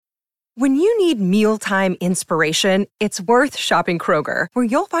When you need mealtime inspiration, it's worth shopping Kroger, where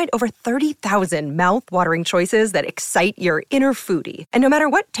you'll find over 30,000 mouth-watering choices that excite your inner foodie. And no matter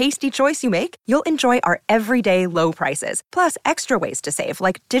what tasty choice you make, you'll enjoy our everyday low prices, plus extra ways to save,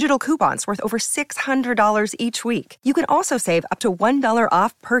 like digital coupons worth over $600 each week. You can also save up to $1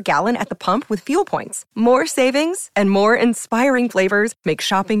 off per gallon at the pump with fuel points. More savings and more inspiring flavors make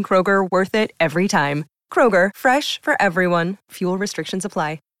shopping Kroger worth it every time. Kroger, fresh for everyone. Fuel restrictions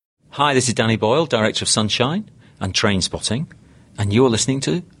apply. Hi, this is Danny Boyle, director of Sunshine and Train Spotting, and you're listening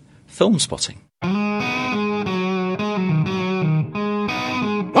to Film Spotting.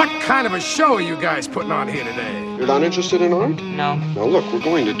 What kind of a show are you guys putting on here today? You're not interested in art? No. Now look, we're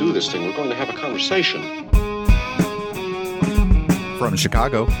going to do this thing. We're going to have a conversation. From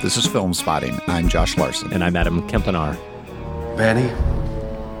Chicago, this is Film Spotting. I'm Josh Larson. And I'm Adam Kempenar. Manny,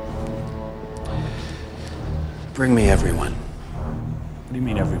 bring me everyone. What do you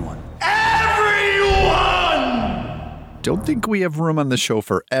mean, everyone? Don't think we have room on the show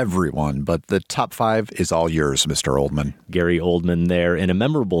for everyone, but the top 5 is all yours, Mr. Oldman. Gary Oldman there in a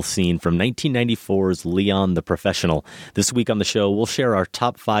memorable scene from 1994's Leon the Professional. This week on the show, we'll share our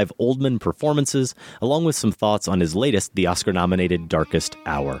top 5 Oldman performances, along with some thoughts on his latest, the Oscar-nominated Darkest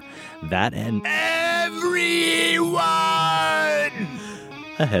Hour. That and everyone!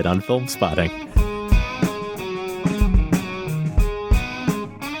 Ahead on Film Spotting.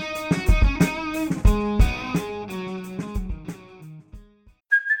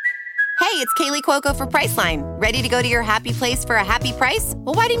 It's Kaylee Cuoco for Priceline. Ready to go to your happy place for a happy price?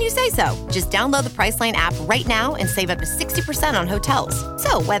 Well, why didn't you say so? Just download the Priceline app right now and save up to 60% on hotels.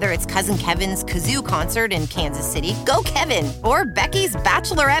 So whether it's Cousin Kevin's Kazoo Concert in Kansas City, go Kevin, or Becky's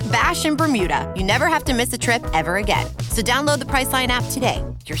Bachelorette Bash in Bermuda, you never have to miss a trip ever again. So download the Priceline app today.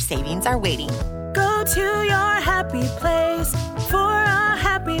 Your savings are waiting. Go to your happy place for a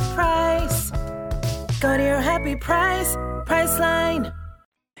happy price. Go to your happy price, Priceline.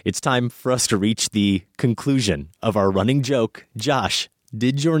 It's time for us to reach the conclusion of our running joke. Josh,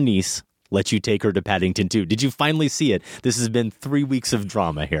 did your niece let you take her to Paddington 2? Did you finally see it? This has been 3 weeks of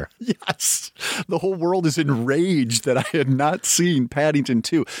drama here. Yes. The whole world is enraged that I had not seen Paddington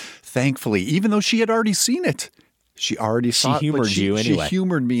 2. Thankfully, even though she had already seen it. She already saw it. She humored you anyway. She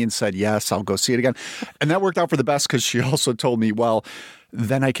humored me and said, yes, I'll go see it again. And that worked out for the best because she also told me, well,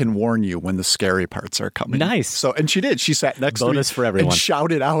 then I can warn you when the scary parts are coming. Nice. So, and she did. She sat next to me for everyone. And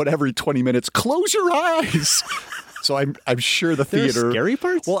shouted out every 20 minutes, close your eyes. So I'm sure the theater. There are scary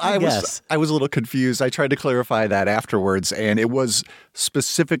parts? Well, I was a little confused. I tried to clarify that afterwards, and it was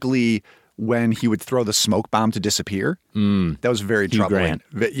specifically when he would throw the smoke bomb to disappear. That was very troubling.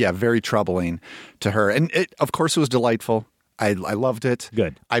 Yeah, very troubling to her. And of course, it was delightful. I loved it.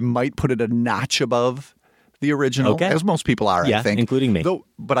 Good. I might put it a notch above the original, as most people are, I think. Including me.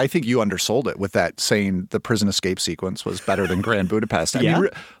 But I think you undersold it with that saying the prison escape sequence was better than Grand Budapest. I mean,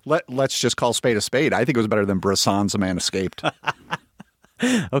 let's just call spade a spade. I think it was better than Bresson's A Man Escaped.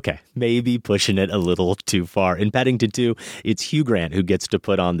 Okay, maybe pushing it a little too far. In Paddington 2, it's Hugh Grant who gets to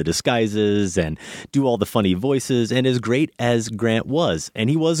put on the disguises and do all the funny voices. And as great as Grant was, and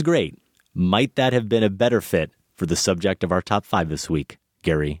he was great, might that have been a better fit for the subject of our top 5 this week,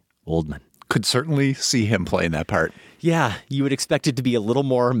 Gary Oldman? Could certainly see him playing that part. Yeah, you would expect it to be a little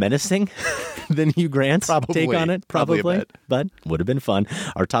more menacing than Hugh Grant's take on it, probably. But would have been fun.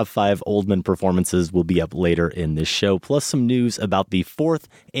 Our top 5 Oldman performances will be up later in this show, plus some news about the 4th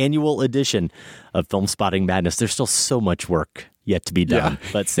annual edition of Film Spotting Madness. There's still so much work yet to be done. Yeah.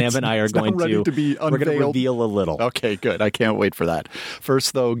 But Sam and I are going to we're going to reveal a little. Okay, good. I can't wait for that.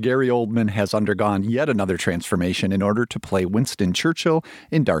 First, though, Gary Oldman has undergone yet another transformation in order to play Winston Churchill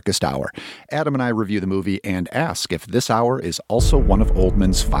in Darkest Hour. Adam and I review the movie and ask if this hour is also one of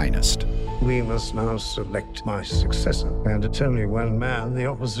Oldman's finest. We must now select my successor, and it's only one man the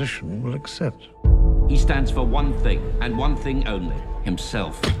opposition will accept. He stands for one thing, and one thing only,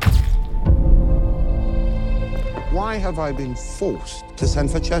 himself. Why have I been forced to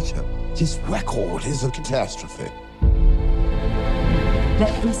send for Churchill? His record is a catastrophe.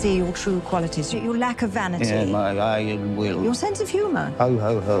 Let me see your true qualities, your lack of vanity. Yeah, my iron will. Your sense of humour. Ho,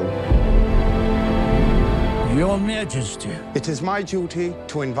 ho, ho. Your Majesty. It is my duty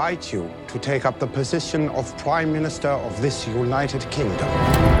to invite you to take up the position of Prime Minister of this United Kingdom.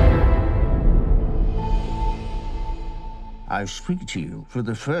 I speak to you for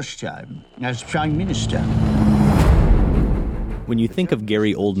the first time as Prime Minister. When you think of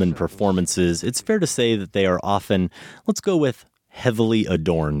Gary Oldman performances, it's fair to say that they are often, let's go with, heavily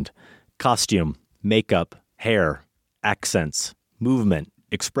adorned. Costume, makeup, hair, accents, movement,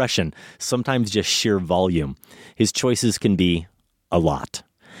 expression, sometimes just sheer volume. His choices can be a lot.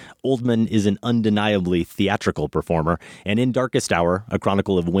 Oldman is an undeniably theatrical performer, and in Darkest Hour, a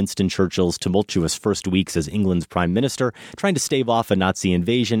chronicle of Winston Churchill's tumultuous first weeks as England's prime minister, trying to stave off a Nazi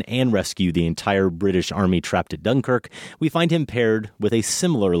invasion and rescue the entire British army trapped at Dunkirk, we find him paired with a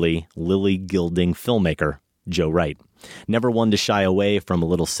similarly lily-gilding filmmaker, Joe Wright. Never one to shy away from a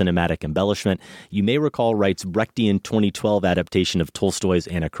little cinematic embellishment, you may recall Wright's Brechtian 2012 adaptation of Tolstoy's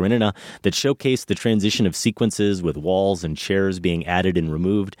Anna Karenina that showcased the transition of sequences with walls and chairs being added and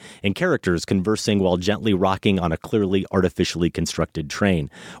removed, and characters conversing while gently rocking on a clearly artificially constructed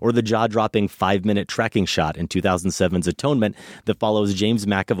train, or the jaw-dropping 5-minute tracking shot in 2007's Atonement that follows James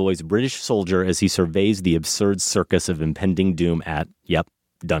McAvoy's British soldier as he surveys the absurd circus of impending doom at,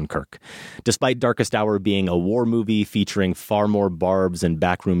 Dunkirk. Despite Darkest Hour being a war movie featuring far more barbs and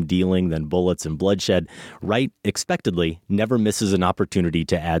backroom dealing than bullets and bloodshed, Wright expectedly never misses an opportunity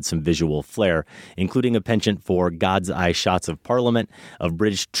to add some visual flair, including a penchant for God's eye shots of Parliament, of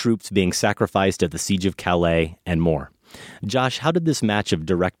British troops being sacrificed at the Siege of Calais, and more. Josh, how did this match of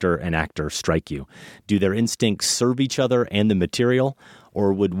director and actor strike you? Do their instincts serve each other and the material?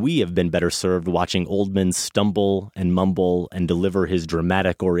 Or would we have been better served watching Oldman stumble and mumble and deliver his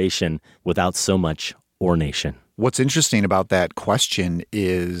dramatic oration without so much ornation? What's interesting about that question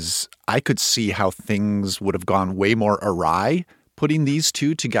is I could see how things would have gone way more awry putting these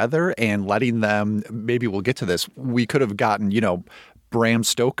two together and letting them, maybe we'll get to this, we could have gotten, Bram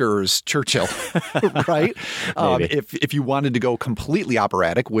Stoker's Churchill, right? If you wanted to go completely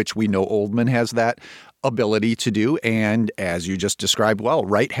operatic, which we know Oldman has that ability to do, and as you just described well,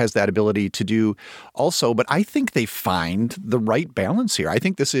 Wright has that ability to do also. But I think they find the right balance here. I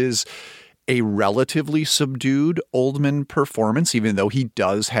think this is a relatively subdued Oldman performance, even though he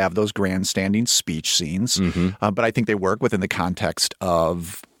does have those grandstanding speech scenes. But I think they work within the context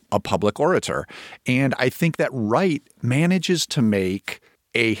of a public orator. And I think that Wright manages to make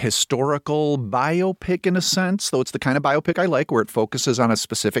a historical biopic in a sense, though it's the kind of biopic I like where it focuses on a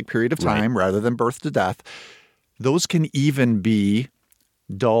specific period of time rather than birth to death. Those can even be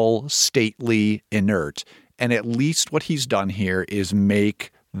dull, stately, inert. And at least what he's done here is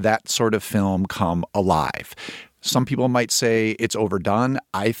make that sort of film come alive. Some people might say it's overdone.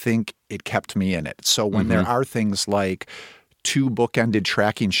 I think it kept me in it. So when there are things like 2 bookended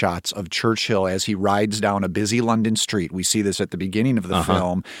tracking shots of Churchill as he rides down a busy London street. We see this at the beginning of the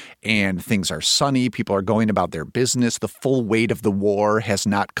film, and things are sunny. People are going about their business. The full weight of the war has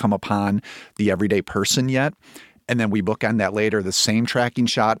not come upon the everyday person yet. And then we bookend that later, the same tracking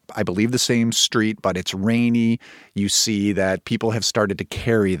shot, I believe the same street, but it's rainy. You see that people have started to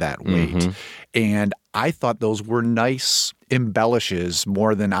carry that weight. And I thought those were nice embellishes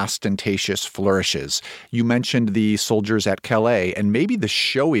more than ostentatious flourishes. You mentioned the soldiers at Calais, and maybe the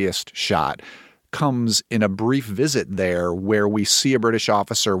showiest shot comes in a brief visit there where we see a British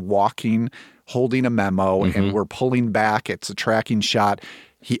officer walking, holding a memo, and we're pulling back. It's a tracking shot.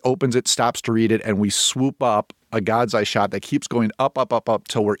 He opens it, stops to read it, and we swoop up a God's eye shot that keeps going up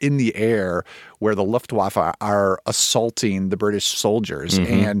till we're in the air where the Luftwaffe are assaulting the British soldiers.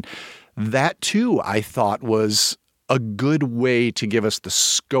 And that, too, I thought was a good way to give us the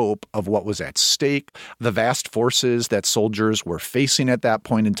scope of what was at stake, the vast forces that soldiers were facing at that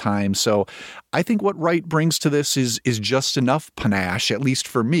point in time. So I think what Wright brings to this is just enough panache, at least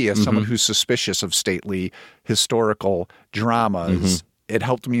for me, as someone who's suspicious of stately historical dramas. It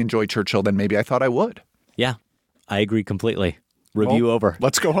helped me enjoy Churchill than maybe I thought I would. Yeah, I agree completely. Review over.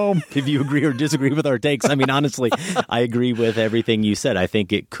 Let's go home. If you agree or disagree with our takes. I mean, honestly, I agree with everything you said. I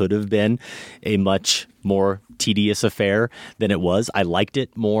think it could have been a much more tedious affair than it was. I liked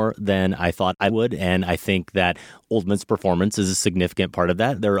it more than I thought I would, and I think that Oldman's performance is a significant part of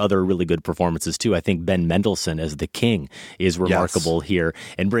that. There are other really good performances, too. I think Ben Mendelsohn as the king is remarkable here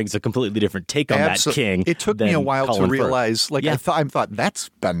and brings a completely different take on that king. It took me a while to realize, I thought that's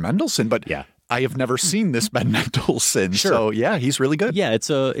Ben Mendelsohn, but I have never seen this Ben Mendelsohn. So yeah, he's really good. Yeah, it's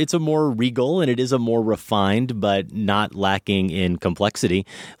a more regal and it is a more refined, but not lacking in complexity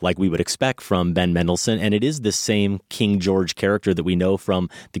like we would expect from Ben Mendelsohn. And it is the same King George character that we know from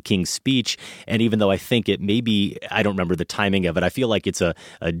the King's Speech. And even though I think it may be, I don't remember the timing of it, I feel like it's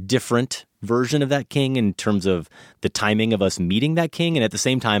a different version of that king in terms of the timing of us meeting that king. And at the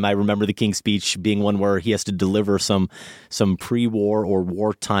same time, I remember the King's Speech being one where he has to deliver some pre-war or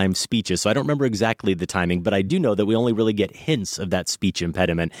wartime speeches. So I don't remember exactly the timing, but I do know that we only really get hints of that speech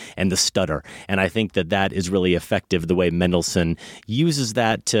impediment and the stutter. And I think that is really effective, the way Mendelsohn uses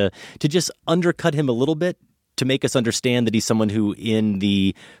that to just undercut him a little bit, to make us understand that he's someone who, in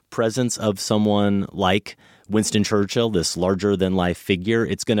the presence of someone like Winston Churchill, this larger-than-life figure.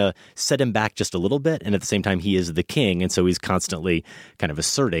 It's going to set him back just a little bit, and at the same time, he is the king, and so he's constantly kind of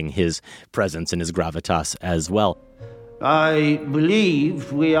asserting his presence and his gravitas as well. I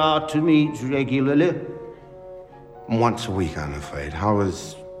believe we are to meet regularly. Once a week, I'm afraid. How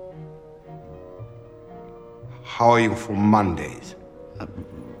are you for Mondays?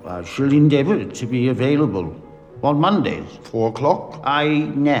 I shall endeavor to be available on Mondays. 4 o'clock? I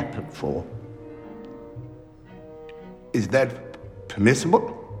nap at 4. Is that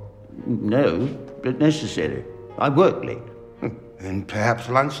permissible? No, but necessary. I work late. Then perhaps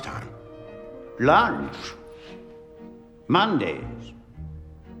lunchtime. Lunch? Mondays?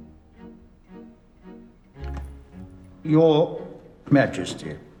 Your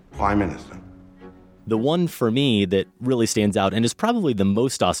Majesty. Prime Minister. The one for me that really stands out and is probably the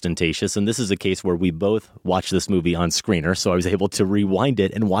most ostentatious, and this is a case where we both watched this movie on screener, so I was able to rewind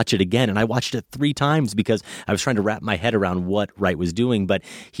it and watch it again. And I watched it 3 times because I was trying to wrap my head around what Wright was doing. But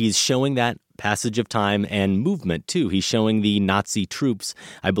he's showing that passage of time and movement, too. He's showing the Nazi troops,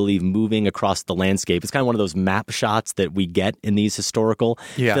 I believe, moving across the landscape. It's kind of one of those map shots that we get in these historical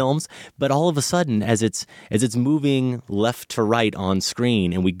films. But all of a sudden, as it's moving left to right on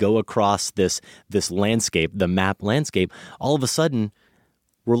screen and we go across this landscape, the map landscape, all of a sudden,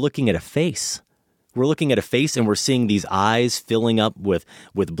 we're looking at a face. We're looking at a face and we're seeing these eyes filling up with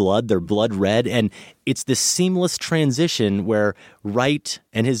blood. They're blood red. And it's this seamless transition where Wright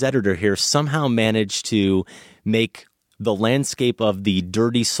and his editor here somehow managed to make the landscape of the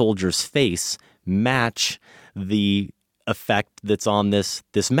dirty soldier's face match the effect that's on this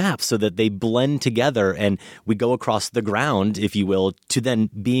map so that they blend together and we go across the ground, if you will, to then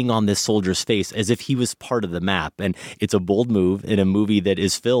being on this soldier's face as if he was part of the map. And it's a bold move in a movie that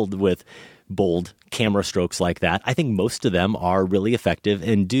is filled with bold camera strokes like that. I think most of them are really effective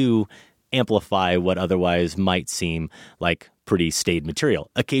and do amplify what otherwise might seem like pretty staid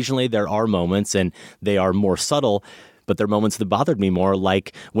material. Occasionally there are moments, and they are more subtle, but they're moments that bothered me more,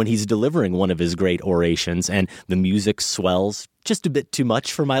 like when he's delivering one of his great orations and the music swells just a bit too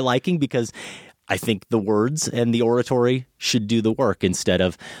much for my liking, because I think the words and the oratory should do the work instead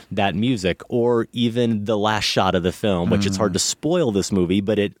of that music. Or even the last shot of the film, which it's hard to spoil this movie,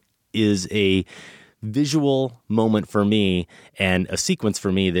 but it is a visual moment for me and a sequence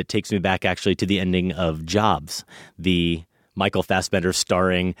for me that takes me back actually to the ending of Jobs, the Michael Fassbender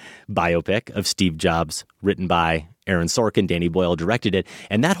starring biopic of Steve Jobs, written by Aaron Sorkin. Danny Boyle directed it.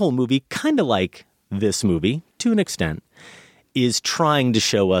 And that whole movie, kind of like this movie to an extent, is trying to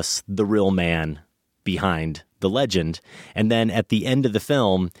show us the real man behind the legend. And then at the end of the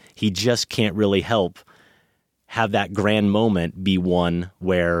film, he just can't really help have that grand moment be one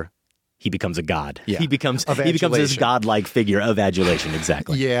where he becomes a god. Yeah. He becomes this godlike figure of adulation.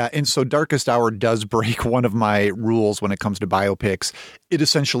 Exactly. Yeah. And so Darkest Hour does break one of my rules when it comes to biopics. It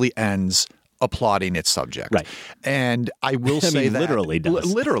essentially ends applauding its subject. Right. And I will say that literally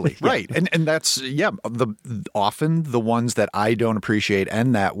does. Literally. Yeah. Right. And that's, often the ones that I don't appreciate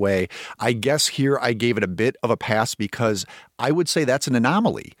end that way. I guess here I gave it a bit of a pass because I would say that's an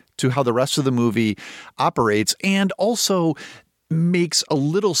anomaly to how the rest of the movie operates, and also makes a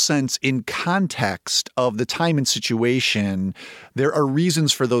little sense in context of the time and situation. There are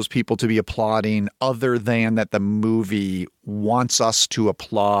reasons for those people to be applauding other than that the movie wants us to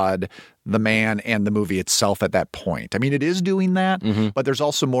applaud the man and the movie itself at that point. I mean, it is doing that, but there's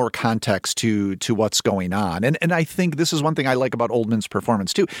also more context to what's going on. And I think this is one thing I like about Oldman's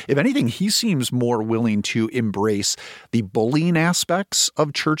performance too. If anything, he seems more willing to embrace the bullying aspects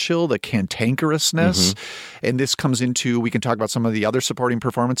of Churchill, the cantankerousness. And this comes into, we can talk about some of the other supporting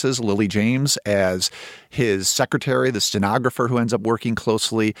performances. Lily James as his secretary, the stenographer who ends up working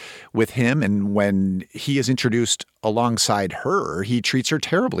closely with him. And when he is introduced alongside her, he treats her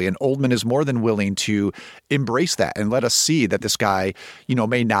terribly. And Oldman is more than willing to embrace that and let us see that this guy,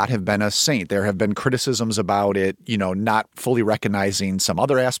 may not have been a saint. There have been criticisms about it, not fully recognizing some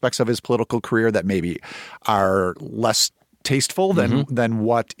other aspects of his political career that maybe are less tasteful than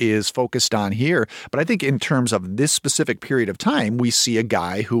what is focused on here. But I think in terms of this specific period of time, we see a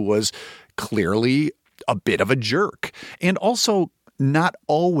guy who was clearly a bit of a jerk and also not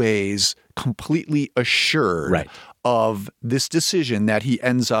always completely assured of this decision that he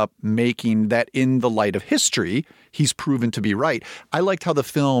ends up making, that in the light of history, he's proven to be right. I liked how the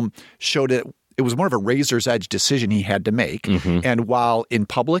film showed it. It was more of a razor's edge decision he had to make. And while in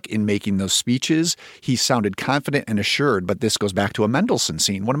public, in making those speeches, he sounded confident and assured. But this goes back to a Mendelssohn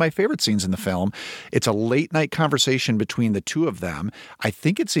scene, one of my favorite scenes in the film. It's a late night conversation between the two of them. I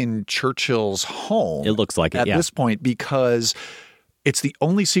think it's in Churchill's home. It looks like it, at this point, because It's the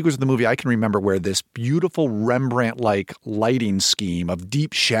only sequence of the movie I can remember where this beautiful Rembrandt-like lighting scheme of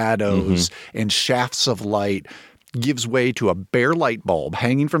deep shadows and shafts of light gives way to a bare light bulb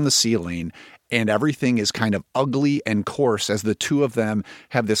hanging from the ceiling, and everything is kind of ugly and coarse as the two of them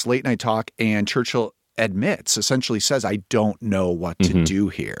have this late night talk, and Churchill essentially says, I don't know what to do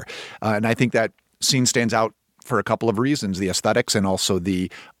here. And I think that scene stands out for a couple of reasons, the aesthetics and also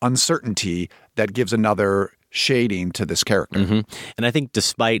the uncertainty that gives another shading to this character. And I think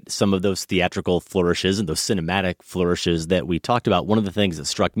despite some of those theatrical flourishes and those cinematic flourishes that we talked about, one of the things that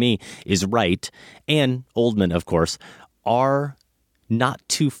struck me is Wright and Oldman, of course, are not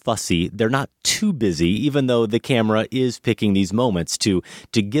too fussy. They're not too busy, even though the camera is picking these moments to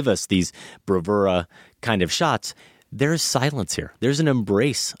give us these bravura kind of shots. There's silence here. There's an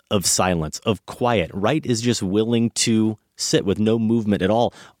embrace of silence, of quiet. Wright is just willing to sit with no movement at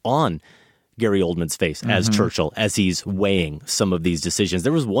all on Gary Oldman's face as Churchill, as he's weighing some of these decisions.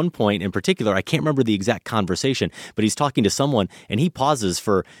 There was one point in particular, I can't remember the exact conversation, but he's talking to someone and he pauses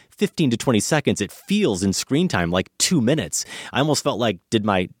for 15 to 20 seconds. It feels in screen time like 2 minutes. I almost felt like, did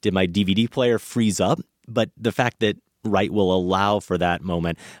my DVD player freeze up? But the fact that Wright will allow for that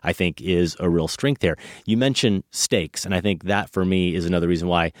moment, I think, is a real strength here. You mentioned stakes, and I think that for me is another reason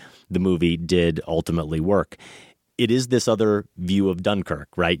why the movie did ultimately work. It is this other view of Dunkirk,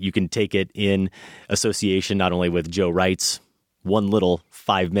 right? You can take it in association not only with Joe Wright's one little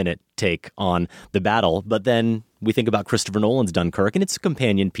 5-minute take on the battle, but then we think about Christopher Nolan's Dunkirk, and it's a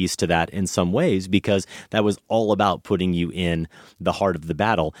companion piece to that in some ways because that was all about putting you in the heart of the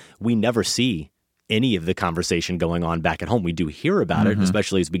battle. We never see any of the conversation going on back at home. We do hear about it,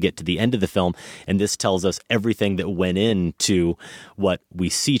 especially as we get to the end of the film, and this tells us everything that went into what we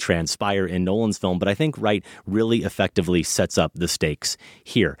see transpire in Nolan's film. But I think Wright really effectively sets up the stakes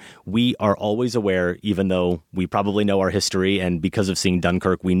here. We are always aware, even though we probably know our history, and because of seeing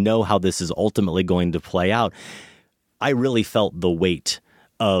Dunkirk, we know how this is ultimately going to play out. I really felt the weight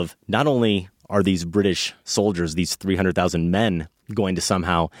of not only are these British soldiers, these 300,000 men, going to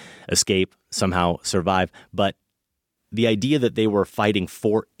somehow escape, somehow survive, but the idea that they were fighting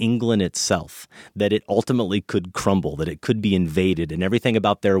for England itself, that it ultimately could crumble, that it could be invaded, and everything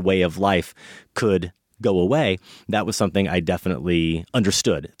about their way of life could go away, that was something I definitely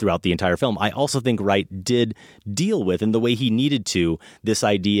understood throughout the entire film. I also think Wright did deal with, in the way he needed to, this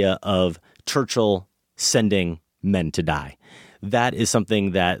idea of Churchill sending men to die. That is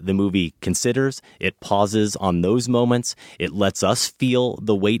something that the movie considers. It pauses on those moments. It lets us feel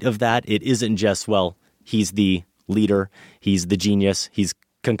the weight of that. It isn't just, well, he's the leader, he's the genius, he's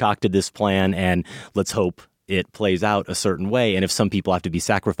concocted this plan, and let's hope it plays out a certain way. And if some people have to be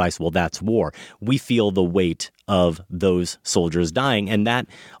sacrificed, well, that's war. We feel the weight of those soldiers dying. And that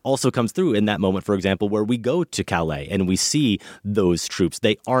also comes through in that moment, for example, where we go to Calais and we see those troops.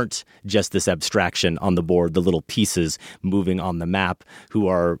 They aren't just this abstraction on the board, the little pieces moving on the map who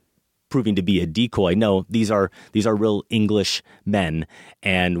are proving to be a decoy. No, these are real English men,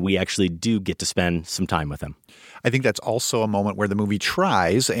 and we actually do get to spend some time with them. I think that's also a moment where the movie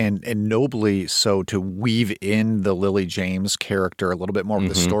tries, and nobly so, to weave in the Lily James character a little bit more of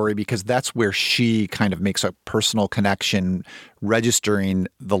the story, because that's where she kind of makes a personal connection, registering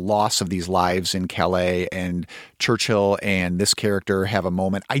the loss of these lives in Calais, and Churchill and this character have a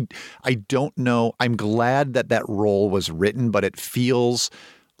moment. I don't know. I'm glad that role was written, but it feels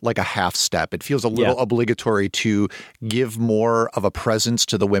like a half step. It feels a little obligatory to give more of a presence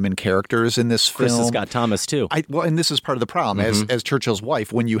to the women characters in this film. Kristen Scott Thomas too. And this is part of the problem as Churchill's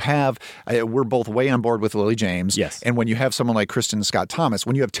wife. When you have, we're both way on board with Lily James. Yes. And when you have someone like Kristen Scott Thomas,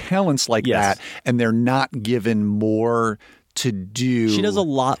 when you have talents like that and they're not given more to do. She does a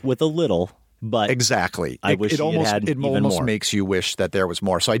lot with a little. But exactly. I wish it almost makes you wish that there was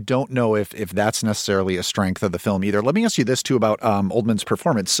more. So I don't know if that's necessarily a strength of the film either. Let me ask you this too about Oldman's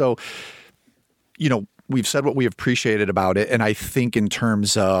performance. So, we've said what we appreciated about it, and I think in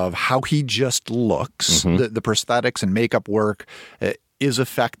terms of how he just looks, the prosthetics and makeup work is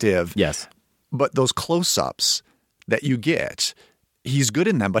effective. Yes. But those close-ups that you get, he's good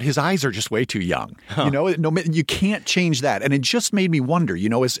in them, but his eyes are just way too young. You can't change that. And it just made me wonder,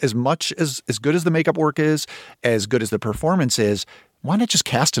 as much as good as the makeup work is, as good as the performance is, why not just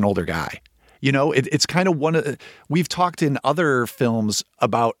cast an older guy? It's kind of we've talked in other films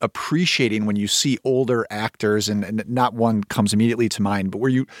about appreciating when you see older actors, and not one comes immediately to mind, but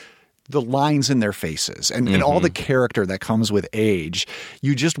where the lines in their faces and all the character that comes with age,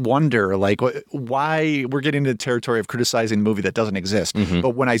 you just wonder, like, why we're getting into the territory of criticizing a movie that doesn't exist.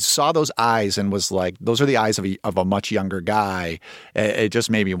 But when I saw those eyes and was like, those are the eyes of a much younger guy, it just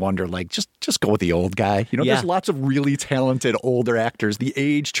made me wonder, like, just go with the old guy. You know, there's lots of really talented older actors, the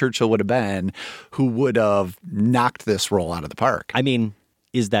age Churchill would have been, who would have knocked this role out of the park. I mean,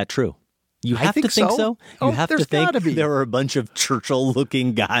 is that true? You have to think so? You have to think there are a bunch of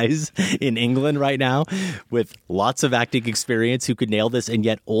Churchill-looking guys in England right now with lots of acting experience who could nail this, and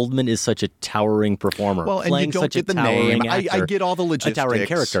yet Oldman is such a towering performer. Well, and you don't get the name. I get all the logistics. A towering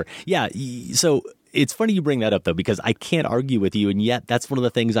character. Yeah, so it's funny you bring that up, though, because I can't argue with you, and yet that's one of the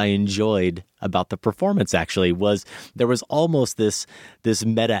things I enjoyed about the performance, actually, was there was almost this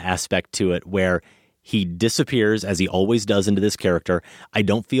meta aspect to it where he disappears, as he always does, into this character. I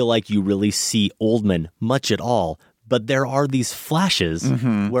don't feel like you really see Oldman much at all. But there are these flashes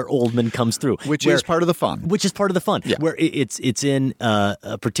where Oldman comes through. Which is part of the fun. Which is part of the fun. Yeah. Where it's in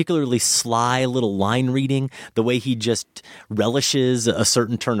a particularly sly little line reading, the way he just relishes a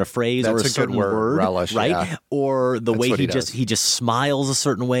certain turn of phrase or a certain word. Relish, right? Yeah. Or the way he just smiles a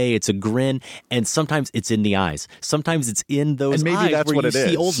certain way. It's a grin. And sometimes it's in the eyes. Sometimes it's in those eyes where you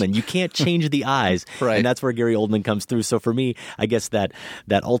see Oldman. You can't change the eyes. Right. And that's where Gary Oldman comes through. So for me, I guess that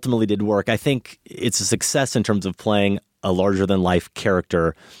ultimately did work. I think it's a success in terms of playing a larger-than-life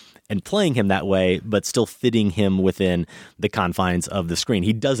character and playing him that way, but still fitting him within the confines of the screen.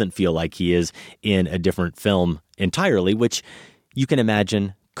 He doesn't feel like he is in a different film entirely, which you can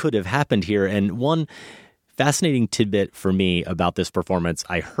imagine could have happened here. And one fascinating tidbit for me about this performance,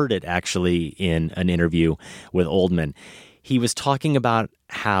 I heard it actually in an interview with Oldman. He was talking about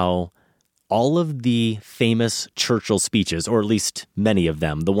how all of the famous Churchill speeches, or at least many of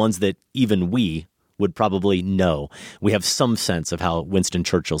them, the ones that even we would probably know. We have some sense of how Winston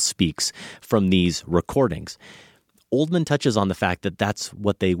Churchill speaks from these recordings. Oldman touches on the fact that that's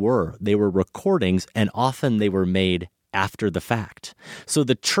what they were. They were recordings, and often they were made after the fact. So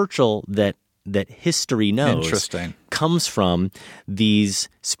the Churchill that history knows comes from these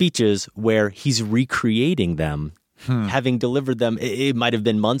speeches where he's recreating them, having delivered them. It might have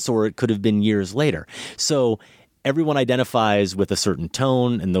been months or it could have been years later. So everyone identifies with a certain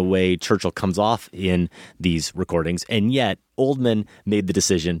tone and the way Churchill comes off in these recordings, and yet Oldman made the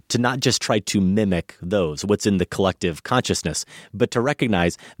decision to not just try to mimic those, what's in the collective consciousness, but to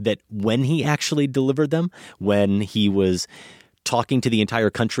recognize that when he actually delivered them, when he was talking to the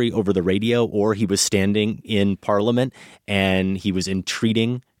entire country over the radio, or he was standing in Parliament and he was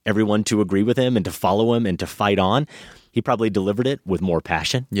entreating everyone to agree with him and to follow him and to fight on, he probably delivered it with more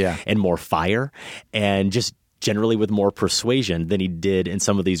passion and more fire and just generally with more persuasion than he did in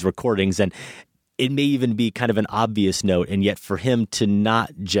some of these recordings. And it may even be kind of an obvious note, and yet for him to not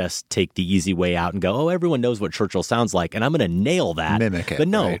just take the easy way out and go, oh, everyone knows what Churchill sounds like, and I'm going to nail that. Mimic it. But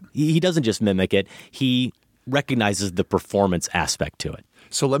no, right? He doesn't just mimic it. He recognizes the performance aspect to it.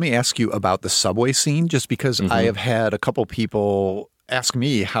 So let me ask you about the subway scene, just because I have had a couple people ask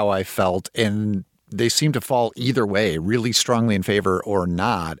me how I felt, and they seem to fall either way, really strongly in favor or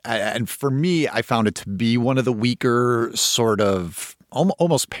not. And for me, I found it to be one of the weaker sort of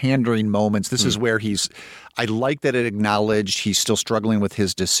almost pandering moments. This is where I like that it acknowledged he's still struggling with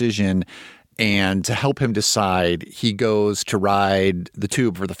his decision. And to help him decide, he goes to ride the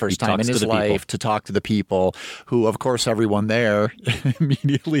tube for the first time in his life to talk to the people who, of course, everyone there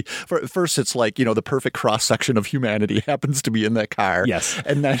immediately. First, it's like, the perfect cross-section of humanity happens to be in that car. Yes.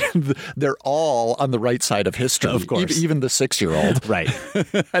 And then they're all on the right side of history. Of course. Even the 6-year-old. Right.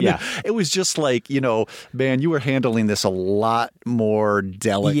 And it was just like, man, you were handling this a lot more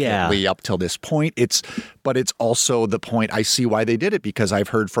delicately up till this point. But it's also the point I see why they did it, because I've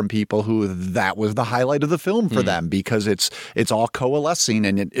heard from people who that was the highlight of the film for them, because it's all coalescing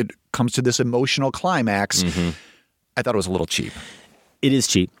and it comes to this emotional climax. I thought it was a little cheap. It is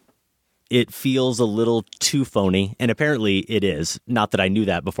cheap. It feels a little too phony, and apparently it is. Not that I knew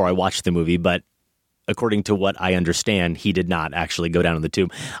that before I watched the movie, but according to what I understand, he did not actually go down in the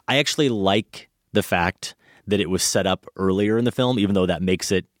tube. I actually like the fact that it was set up earlier in the film, even though that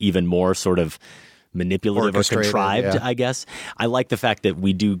makes it even more sort of manipulative or contrived, I guess. I like the fact that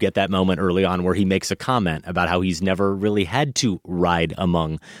we do get that moment early on where he makes a comment about how he's never really had to ride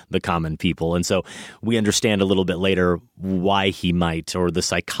among the common people. And so we understand a little bit later why he might, or the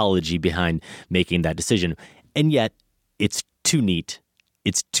psychology behind making that decision. And yet it's too neat.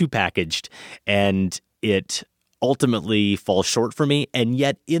 It's too packaged, and it ultimately falls short for me. And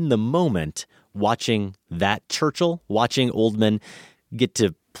yet in the moment, watching that Churchill, watching Oldman get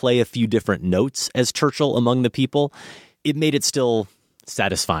to play a few different notes as Churchill among the people, it made it still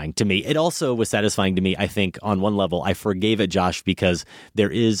satisfying to me. It also was satisfying to me, I think, on one level. I forgave it, Josh, because there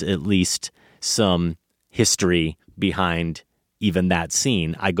is at least some history behind even that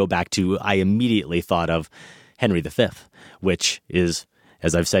scene. I immediately thought of Henry V, which is,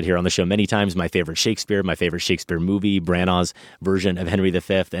 as I've said here on the show many times, my favorite Shakespeare movie, Branagh's version of Henry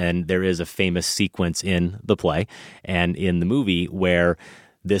V. And there is a famous sequence in the play and in the movie where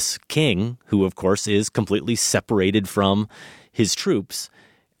this king, who of course is completely separated from his troops,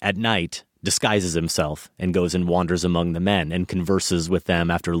 at night disguises himself and goes and wanders among the men and converses with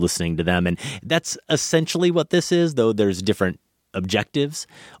them after listening to them. And that's essentially what this is, though there's different objectives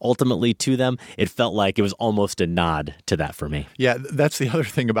ultimately to them. It felt like it was almost a nod to that for me. Yeah, that's the other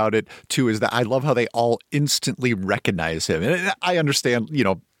thing about it, too, is that I love how they all instantly recognize him. And I understand,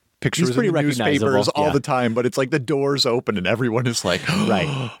 pictures in the newspapers all the time, but it's like the doors open and everyone is like,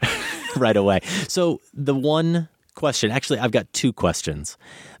 right away. So the one question, actually, I've got two questions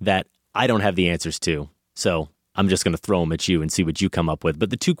that I don't have the answers to. So I'm just going to throw them at you and see what you come up with. But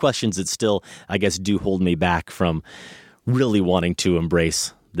the two questions that still, I guess, do hold me back from really wanting to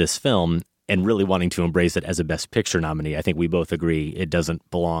embrace this film and really wanting to embrace it as a Best Picture nominee. I think we both agree it doesn't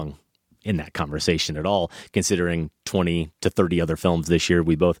belong in that conversation at all, considering 20 to 30 other films this year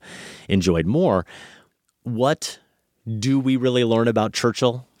we both enjoyed more. What do we really learn about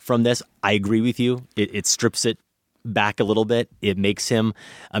Churchill from this? I agree with you. It strips it back a little bit. It makes him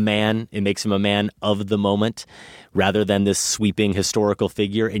a man. It makes him a man of the moment rather than this sweeping historical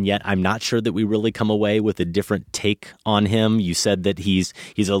figure. And yet I'm not sure that we really come away with a different take on him. You said that he's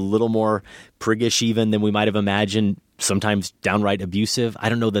a little more priggish even than we might have imagined, sometimes downright abusive. I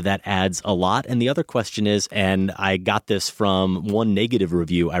don't know that that adds a lot. And the other question is, and I got this from one negative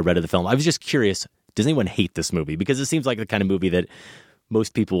review I read of the film. I was just curious, does anyone hate this movie? Because it seems like the kind of movie that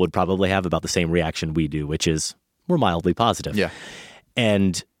most people would probably have about the same reaction we do, which is we're mildly positive. Yeah.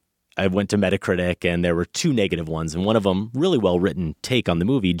 And I went to Metacritic and there were two negative ones. And one of them, really well-written take on the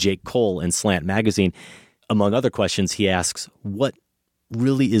movie, Jake Cole in Slant Magazine. Among other questions, he asks, what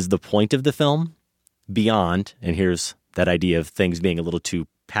really is the point of the film beyond, and here's that idea of things being a little too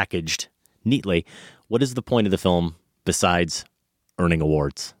packaged neatly, what is the point of the film besides earning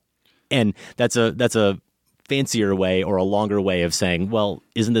awards? And that's a fancier way or a longer way of saying, well,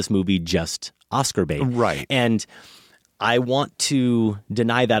 isn't this movie just Oscar bait? Right. And I want to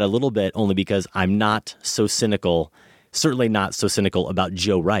deny that a little bit only because I'm not so cynical, certainly not so cynical about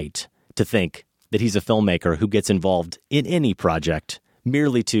Joe Wright to think that he's a filmmaker who gets involved in any project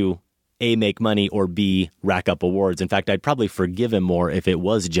merely to A, make money, or B, rack up awards. In fact, I'd probably forgive him more if it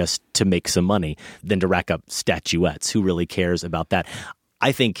was just to make some money than to rack up statuettes. Who really cares about that?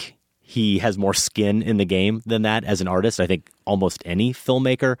 I think he has more skin in the game than that as an artist. I think almost any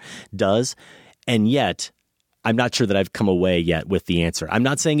filmmaker does. And yet, I'm not sure that I've come away yet with the answer. I'm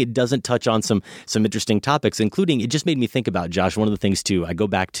not saying it doesn't touch on some interesting topics, including, it just made me think about, Josh, one of the things too, I go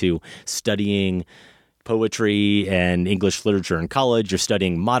back to studying poetry and English literature in college. You're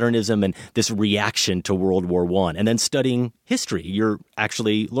studying modernism and this reaction to World War I, and then studying history. You're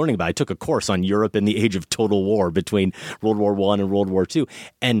actually learning about it. I took a course on Europe in the age of total war between World War I and World War II.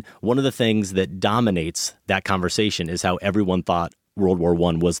 And one of the things that dominates that conversation is how everyone thought World War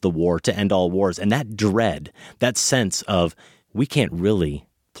I was the war to end all wars. And that dread, that sense of we can't really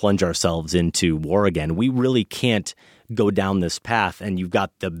plunge ourselves into war again. We really can't go down this path. And you've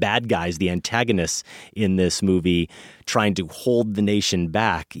got the bad guys, the antagonists in this movie trying to hold the nation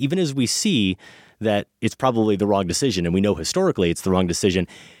back, even as we see that it's probably the wrong decision. And we know historically it's the wrong decision.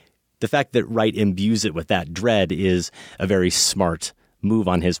 The fact that Wright imbues it with that dread is a very smart move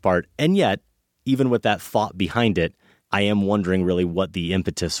on his part. And yet, even with that thought behind it, I am wondering really what the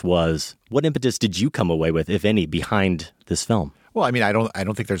impetus was. What impetus did you come away with, if any, behind this film? Well, I mean, I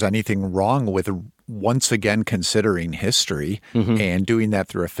don't think there's anything wrong with once again considering history and doing that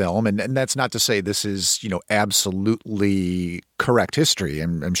through a film. And that's not to say this is, absolutely correct history.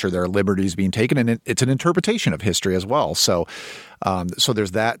 And I'm sure there are liberties being taken, and it's an interpretation of history as well. So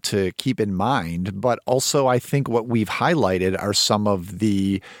there's that to keep in mind. But also, I think what we've highlighted are some of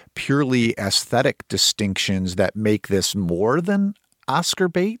the purely aesthetic distinctions that make this more than Oscar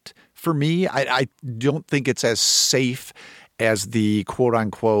bait. For me, I don't think it's as safe as the quote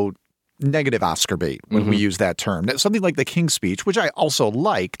unquote negative Oscar bait when we use that term. Something like The King's Speech, which I also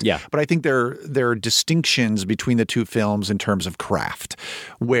liked, but I think there are distinctions between the two films in terms of craft,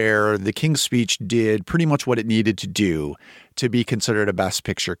 where The King's Speech did pretty much what it needed to do to be considered a Best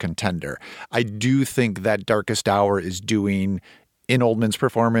Picture contender. I do think that Darkest Hour is doing, in Oldman's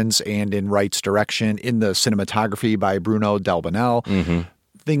performance and in Wright's direction, in the cinematography by Bruno Delbonnel,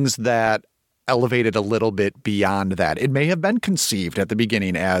 things that elevated a little bit beyond that. It may have been conceived at the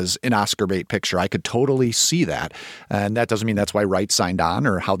beginning as an Oscar bait picture. I could totally see that. And that doesn't mean that's why Wright signed on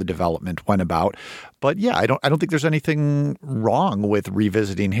or how the development went about. But yeah, I don't think there's anything wrong with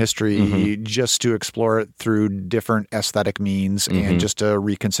revisiting history just to explore it through different aesthetic means and just to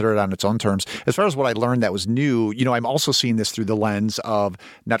reconsider it on its own terms. As far as what I learned that was new, I'm also seeing this through the lens of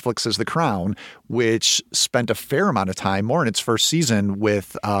Netflix's The Crown, which spent a fair amount of time, more in its first season,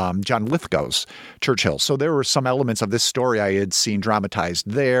 with John Lithgow's Churchill. So there were some elements of this story I had seen dramatized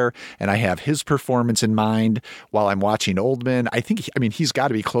there, and I have his performance in mind while I'm watching Oldman. He's got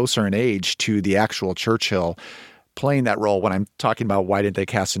to be closer in age to the actual Churchill playing that role. When I'm talking about why didn't they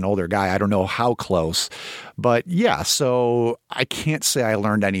cast an older guy, I don't know how close. But yeah, so I can't say I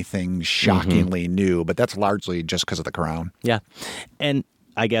learned anything shockingly new, but that's largely just because of The Crown. Yeah. And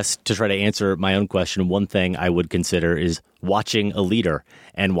I guess to try to answer my own question, one thing I would consider is watching a leader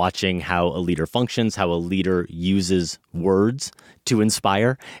and watching how a leader functions, how a leader uses words to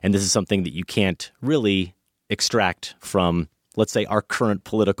inspire. And this is something that you can't really extract from, let's say, our current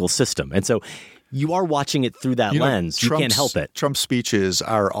political system. And so you are watching it through that lens. You can't help it. Trump's speeches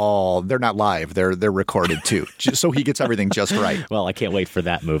are they're not live. They're recorded too. So he gets everything just right. Well, I can't wait for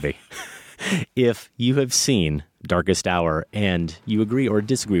that movie. If you have seen Darkest Hour and you agree or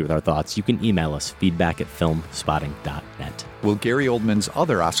disagree with our thoughts, you can email us, feedback@filmspotting.net. Will Gary Oldman's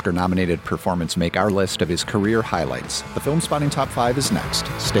other Oscar-nominated performance make our list of his career highlights? The Film Spotting Top 5 is next.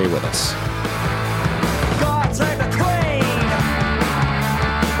 Stay with us. God save the Queen,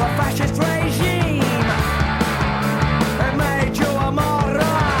 the fascist regime, it made you a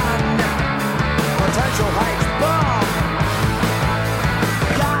moron, potential hate bomb.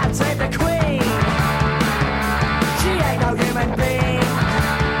 God save the Queen, she ain't no human being,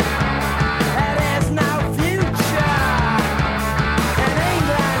 there is no future in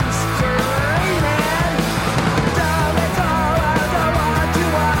England's dreaming. Don't be told what you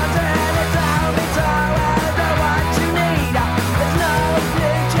want, and don't be told what you need. There's no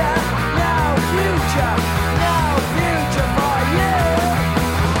future, no future, no future for you.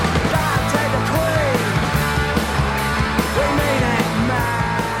 God save the Queen, we mean it,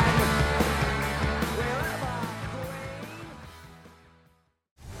 man. We love our Queen.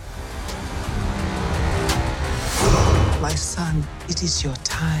 My son, it is your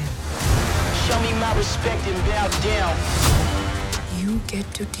time. Show me my respect and bow down. You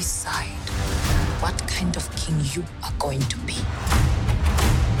get to decide what kind of king you are going to be.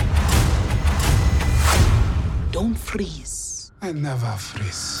 Don't freeze. I never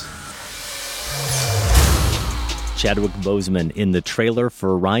freeze. Chadwick Boseman in the trailer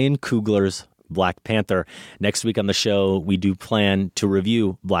for Ryan Coogler's Black Panther. Next week on the show, we do plan to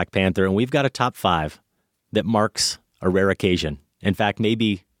review Black Panther, and we've got a top 5 that marks a rare occasion. In fact,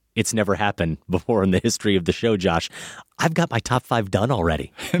 maybe it's never happened before in the history of the show, Josh. I've got my top 5 done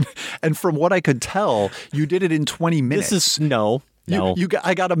already. And from what I could tell, you did it in 20 minutes. No.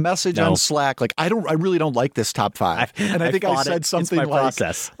 I got a message on Slack like I really don't like this top 5, and I think I said something like,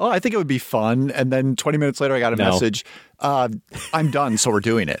 process. "Oh, I think it would be fun." And then 20 minutes later, I got a message, "I'm done, so we're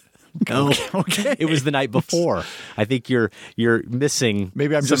doing it." Okay. It was the night before. I think you're missing some span of time.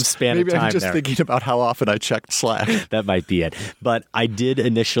 Maybe I'm just there. thinking about how often I checked Slack. That might be it. But I did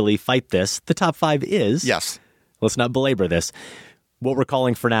initially fight this. The top 5 is let's not belabor this. What we're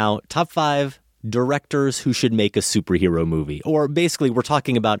calling for now, top 5 directors who should make a superhero movie. Or basically, we're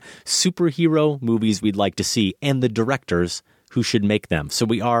talking about superhero movies we'd like to see and the directors who should make them. So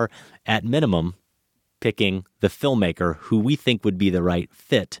we are, at minimum, picking the filmmaker who we think would be the right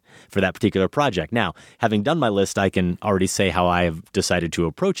fit for that particular project. Now, having done my list, I can already say how I have decided to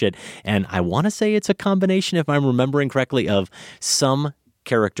approach it. And I want to say it's a combination, if I'm remembering correctly, of some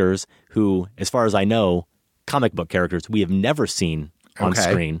characters who, as far as I know, comic book characters we have never seen on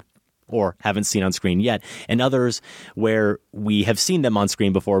screen or haven't seen on screen yet, and others where we have seen them on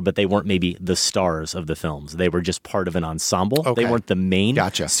screen before, but they weren't maybe the stars of the films. They were just part of an ensemble. They weren't the main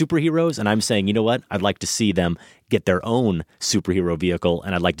superheroes, and I'm saying, you know what? I'd like to see them get their own superhero vehicle,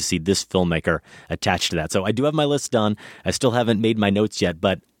 and I'd like to see this filmmaker attached to that. So I do have my list done. I still haven't made my notes yet,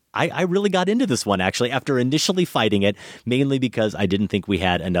 but I really got into this one, actually, after initially fighting it, mainly because I didn't think we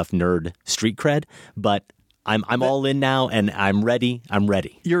had enough nerd street cred, but I'm all in now, and I'm ready.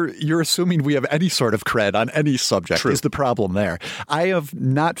 You're assuming we have any sort of cred on any subject. Is the problem there? I have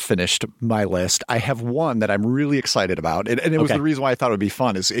not finished my list. I have one that I'm really excited about, and it was the reason why I thought it would be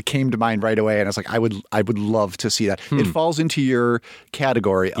fun. Is it came to mind right away, and I was like, I would love to see that. It falls into your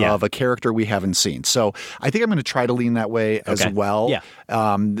category of a character we haven't seen, so I think I'm going to try to lean that way as well. Yeah.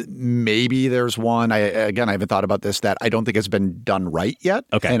 Maybe there's one. I haven't thought about this that I don't think has been done right yet.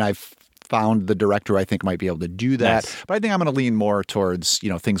 And I've found the director I think might be able to do that. Nice. But I think I'm going to lean more towards,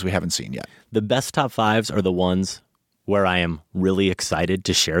 things we haven't seen yet. The best top fives are the ones where I am really excited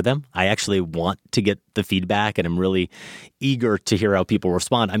to share them. I actually want to get the feedback, and I'm really eager to hear how people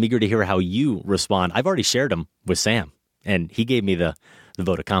respond. I'm eager to hear how you respond. I've already shared them with Sam, and he gave me the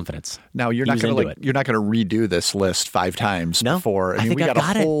vote of confidence. Now you're not going to redo this list 5 times before. I mean, we got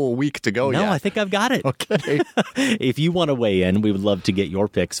a whole week to go. No, I think I've got it. Okay. If you want to weigh in, we would love to get your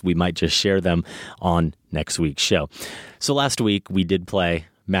picks. We might just share them on next week's show. So last week we did play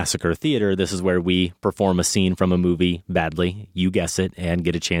Massacre Theater. This is where we perform a scene from a movie badly, you guess it, and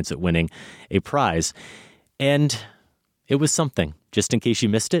get a chance at winning a prize. And it was something. Just in case you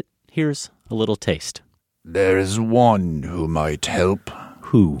missed it, here's a little taste. There is one who might help.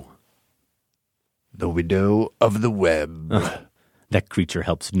 Who? The widow of the web. That creature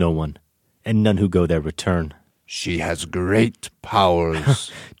helps no one, and none who go there return. She has great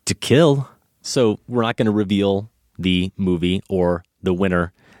powers. To kill. So we're not going to reveal the movie or the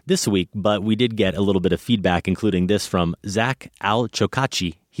winner this week, but we did get a little bit of feedback, including this from Zach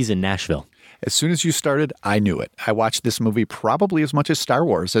Al-Chokachi. He's in Nashville. As soon as you started, I knew it. I watched this movie probably as much as Star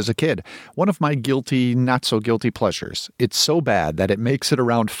Wars as a kid. One of my guilty, not so guilty pleasures. It's so bad that it makes it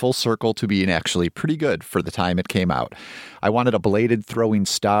around full circle to being actually pretty good for the time it came out. I wanted a bladed throwing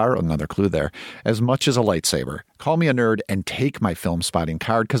star, another clue there, as much as a lightsaber. Call me a nerd and take my film spotting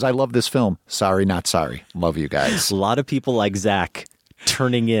card because I love this film. Sorry, not sorry. Love you guys. A lot of people like Zach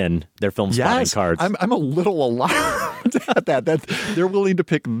turning in their film spotting cards. I'm a little alarmed at that they're willing to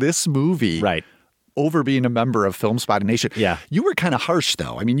pick this movie over being a member of Film Spotting Nation. Yeah. You were kind of harsh,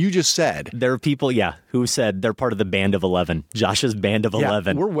 though. I mean, you just said. There are people, who said they're part of the Band of 11, Josh's Band of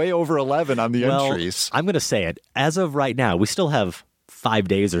 11. We're way over 11 on the entries. I'm going to say it. As of right now, we still have 5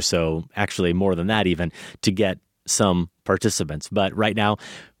 days or so, actually more than that even, to get some participants. But right now,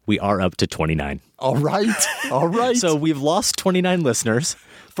 we are up to 29. All right. So we've lost 29 listeners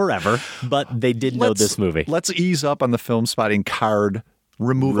forever, but they did know this movie. Let's ease up on the film spotting card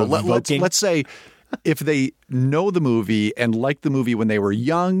removal. Let's say if they know the movie and like the movie when they were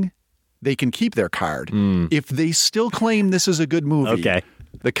young, they can keep their card. If they still claim this is a good movie,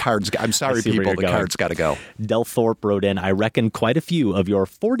 the cards, I'm sorry, people, the cards got to go. Del Thorpe wrote in, I reckon quite a few of your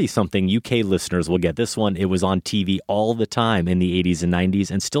 40-something UK listeners will get this one. It was on TV all the time in the 80s and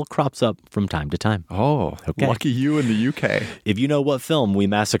 90s and still crops up from time to time. Oh, okay. Lucky you in the UK. If you know what film we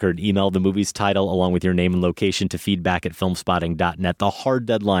massacred, email the movie's title along with your name and location to feedback@filmspotting.net. The hard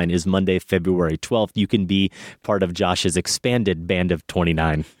deadline is Monday, February 12th. You can be part of Josh's expanded Band of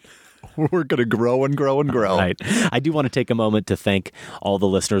 29. We're going to grow and grow and grow. Right. I do want to take a moment to thank all the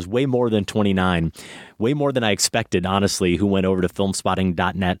listeners, way more than 29, way more than I expected, honestly, who went over to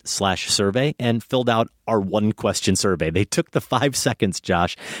filmspotting.net/survey and filled out our one-question survey. They took the 5 seconds,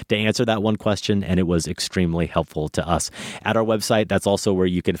 Josh, to answer that one question, and it was extremely helpful to us. At our website, that's also where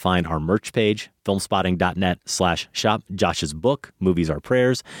you can find our merch page, filmspotting.net/shop. Josh's book, Movies Are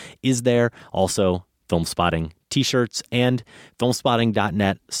Prayers, is there. Also, Film Spotting t-shirts, and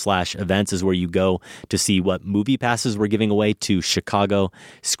filmspotting.net/events is where you go to see what movie passes we're giving away to Chicago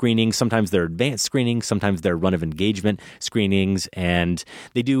screenings. Sometimes they're advanced screenings, sometimes they're run of engagement screenings, and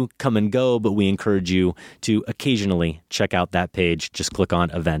they do come and go, but we encourage you to occasionally check out that page. Just click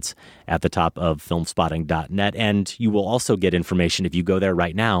on events at the top of filmspotting.net, and you will also get information if you go there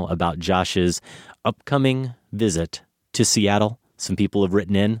right now about Josh's upcoming visit to Seattle. Some people have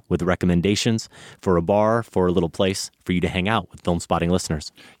written in with recommendations for a bar, for a little place for you to hang out with Film Spotting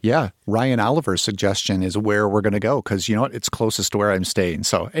listeners. Yeah. Ryan Oliver's suggestion is where we're going to go because, you know what? It's closest to where I'm staying.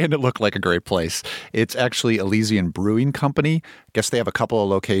 And it looked like a great place. It's actually Elysian Brewing Company. I guess they have a couple of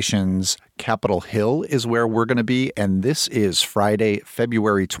locations. Capitol Hill is where we're going to be. And this is Friday,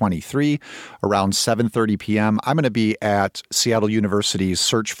 February 23, around 7:30 p.m. I'm going to be at Seattle University's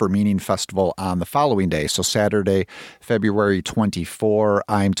Search for Meaning Festival on the following day. So Saturday, February 24,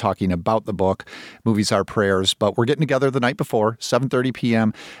 I'm talking about the book, Movies Are Prayers. But we're getting together the night before, 7:30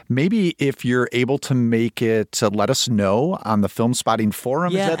 p.m. Maybe if you're able to make it, let us know on the Film Spotting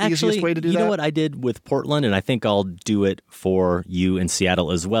Forum. Yeah, is that the easiest way to do that? You know what I did with Portland, and I think I'll do it for you in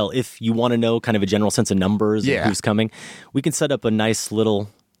Seattle as well. If you want to know kind of a general sense of numbers and who's coming, we can set up a nice little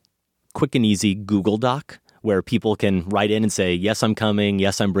quick and easy Google Doc where people can write in and say, yes, I'm coming.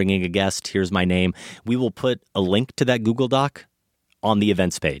 Yes, I'm bringing a guest. Here's my name. We will put a link to that Google Doc on the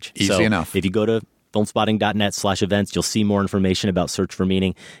events page. Easy enough. If you go to filmspotting.net/events, you'll see more information about Search for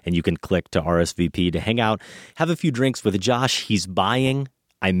Meaning, and you can click to RSVP to hang out, have a few drinks with Josh. He's buying.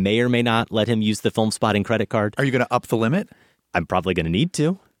 I may or may not let him use the Film Spotting credit card. Are you going to up the limit? I'm probably going to need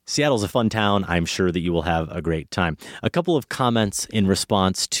to. Seattle's a fun town. I'm sure that you will have a great time. A couple of comments in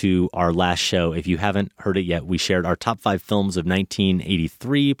response to our last show. If you haven't heard it yet, we shared our top 5 films of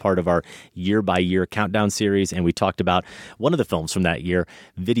 1983, part of our year-by-year countdown series, and we talked about one of the films from that year,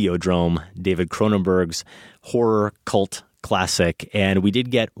 Videodrome, David Cronenberg's horror cult classic. And we did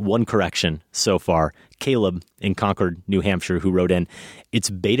get one correction so far. Caleb in Concord, New Hampshire, who wrote in, it's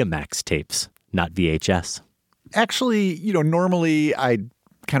Betamax tapes, not VHS. Actually, normally I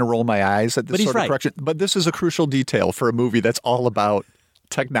kind of roll my eyes at this sort of correction, but this is a crucial detail for a movie that's all about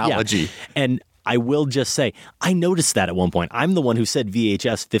technology. Yeah. And I will just say, I noticed that at one point. I'm the one who said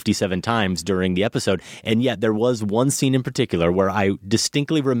VHS 57 times during the episode, and yet there was one scene in particular where I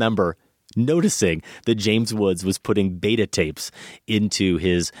distinctly remember noticing that James Woods was putting beta tapes into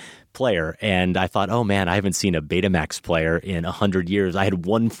his player, and I thought, oh man, I haven't seen a Betamax player in 100 years. I had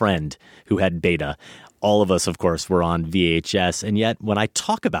one friend who had beta. All of us, of course, were on VHS, and yet when I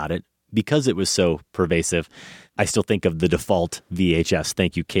talk about it, because it was so pervasive, I still think of the default VHS.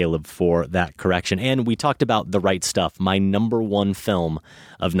 Thank you, Caleb, for that correction. And we talked about The Right Stuff, my number one film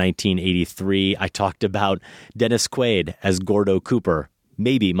of 1983. I talked about Dennis Quaid as Gordo Cooper,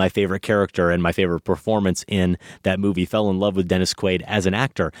 maybe my favorite character and my favorite performance in that movie. Fell in love with Dennis Quaid as an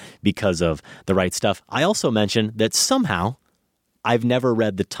actor because of The Right Stuff. I also mentioned that somehow I've never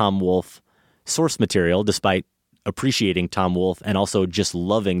read the Tom Wolfe source material, despite appreciating Tom Wolfe and also just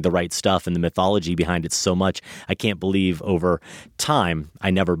loving The Right Stuff and the mythology behind it so much. I can't believe over time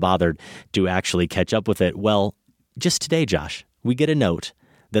I never bothered to actually catch up with it. Well, just today, Josh, we get a note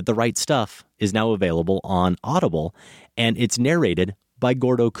that The Right Stuff is now available on Audible, and it's narrated by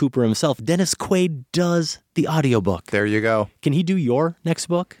Gordo Cooper himself. Dennis Quaid does the audiobook. There you go. Can he do your next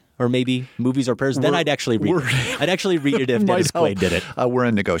book? Or maybe Movies or Prayers? Then I'd actually read it. I'd actually read it if Dennis Quaid did it. We're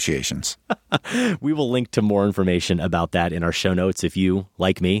in negotiations. We will link to more information about that in our show notes if you,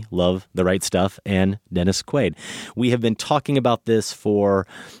 like me, love The Right Stuff and Dennis Quaid. We have been talking about this for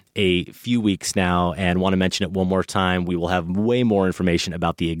a few weeks now and want to mention it one more time. We will have way more information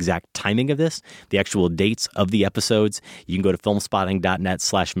about the exact timing of this, the actual dates of the episodes. You can go to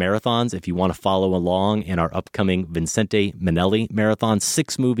filmspotting.net/marathons if you want to follow along in our upcoming Vincente Minnelli marathon.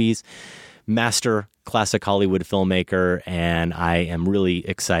 6 movies, master classic Hollywood filmmaker, and I am really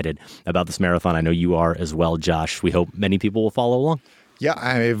excited about this marathon. I know you are as well, Josh. We hope many people will follow along. Yeah,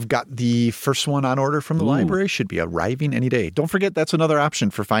 I've got the first one on order from the library. Should be arriving any day. Don't forget, that's another option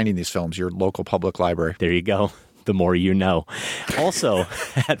for finding these films, your local public library. There you go. The more you know. Also,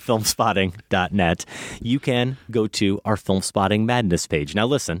 at filmspotting.net, you can go to our Filmspotting Madness page. Now,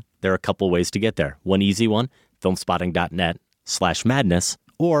 listen, there are a couple ways to get there. One easy one, filmspotting.net/madness,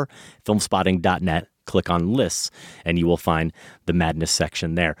 or filmspotting.net. Click on lists, and you will find the Madness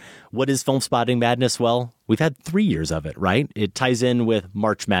section there. What is Filmspotting Madness? Well, we've had 3 years of it, right? It ties in with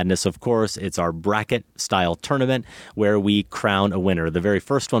March Madness, of course. It's our bracket-style tournament where we crown a winner. The very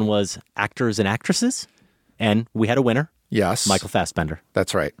first one was actors and actresses, and we had a winner. Yes. Michael Fassbender.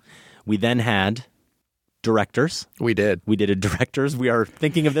 That's right. We then had directors. We did. We did a directors. We are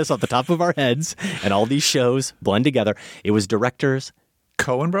thinking of this off the top of our heads, and all these shows blend together. It was directors.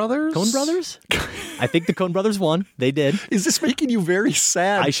 Coen Brothers? Coen Brothers? I think the Coen Brothers won. They did. Is this making you very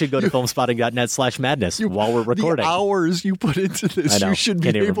sad? I should go to filmspotting.net/madness while we're recording. The hours you put into this, you should be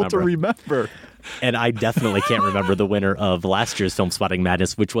able to remember. And I definitely can't remember the winner of last year's Filmspotting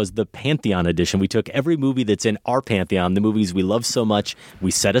Madness, which was the Pantheon edition. We took every movie that's in our Pantheon, the movies we love so much. We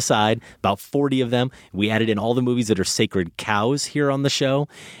set aside about 40 of them. We added in all the movies that are sacred cows here on the show.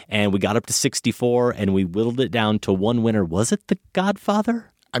 And we got up to 64, and we whittled it down to one winner. Was it The Godfather?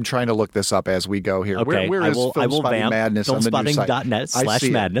 I'm trying to look this up as we go here. Okay, where is Filmspotting Madness on the new site?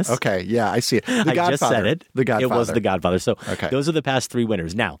 Filmspotting.net/madness. Okay, yeah, I see it. The Godfather. I just said it. The Godfather. It was The Godfather. So those are the past 3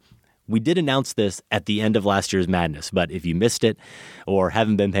 winners. Now, we did announce this at the end of last year's Madness, but if you missed it or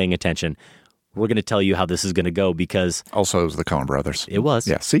haven't been paying attention, we're going to tell you how this is going to go because... Also, it was the Coen Brothers. It was.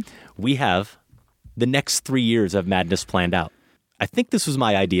 Yeah, see? We have the next 3 years of Madness planned out. I think this was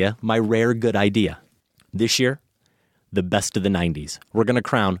my idea, my rare good idea. This year, the best of the 90s. We're going to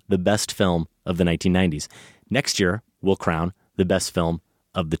crown the best film of the 1990s. Next year, we'll crown the best film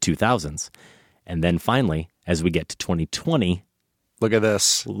of the 2000s. And then finally, as we get to 2020... Look at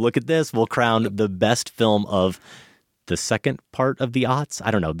this. Look at this. We'll crown the best film of the second part of the aughts.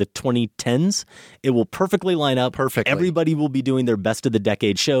 I don't know, the 2010s. It will perfectly line up. Perfectly. Everybody will be doing their best of the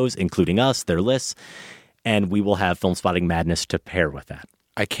decade shows, including us, their lists. And we will have Filmspotting Madness to pair with that.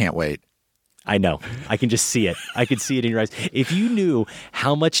 I can't wait. I know. I can just see it. I can see it in your eyes. If you knew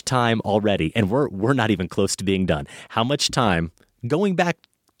how much time already, and we're not even close to being done, how much time, going back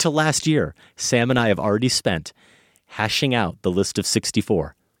to last year, Sam and I have already spent hashing out the list of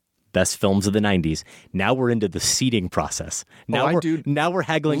 64. best films of the 90s. Now we're into the seeding process. Now we're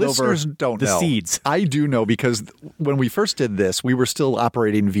haggling over the seeds. I do know because when we first did this, we were still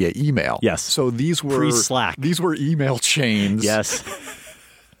operating via email. Yes. So these were pre-Slack. These were email chains. Yes.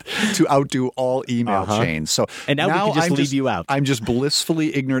 To outdo all email chains. So and now we can just leave you out. I'm just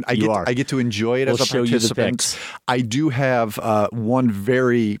blissfully ignorant. I get to enjoy it as a participant. I do have one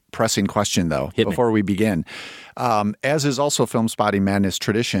very pressing question, though, before we begin. As is also Film Spotting Madness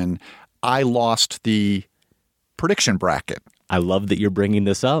tradition, I lost the prediction bracket. I love that you're bringing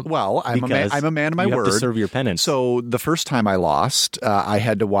this up. Well, I'm a man of my word. You have to serve your penance. So the first time I lost, I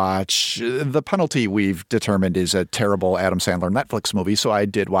had to watch the penalty we've determined is a terrible Adam Sandler Netflix movie. So I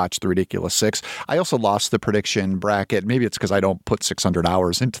did watch The Ridiculous Six. I also lost the prediction bracket. Maybe it's because I don't put 600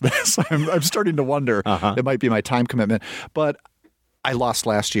 hours into this. I'm starting to wonder. It might be my time commitment. But I lost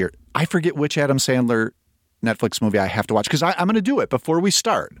last year. I forget which Adam Sandler Netflix movie I have to watch because I'm going to do it before we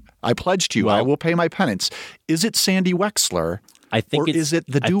start. I pledged you. I will pay my penance. Is it Sandy Wexler? Is it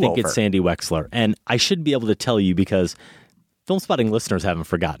the do-over? I think it's Sandy Wexler. And I should be able to tell you because Film Spotting listeners haven't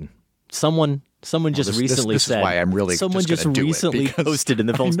forgotten. Someone just recently said. This is why I'm really someone just recently posted in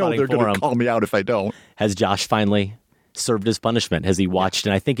the Film Spotting forum. They're going to call me out if I don't. Has Josh finally served his punishment? Has he watched?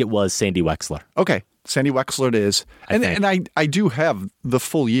 And I think it was Sandy Wexler. Okay. Sandy Wexler it is. And I do have the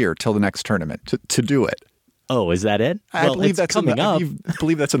full year till the next tournament to do it. Oh, is that it? I believe that's coming up. I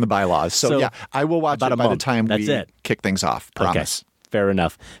believe that's in the bylaws. So yeah, I will watch it by the time we kick things off. Promise. Okay. Fair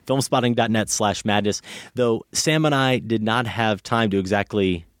enough. Filmspotting.net/madness. Though Sam and I did not have time to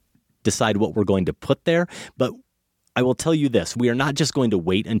exactly decide what we're going to put there, but I will tell you this. We are not just going to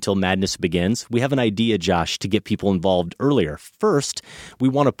wait until madness begins. We have an idea, Josh, to get people involved earlier. First, we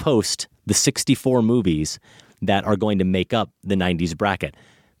want to post the 64 movies that are going to make up the 90s bracket.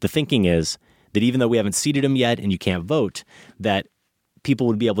 The thinking is that even though we haven't seeded them yet and you can't vote, that people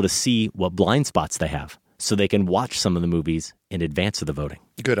would be able to see what blind spots they have so they can watch some of the movies in advance of the voting.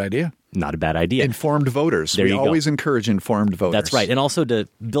 Good idea. Not a bad idea. Informed voters. We always encourage informed voters. That's right. And also to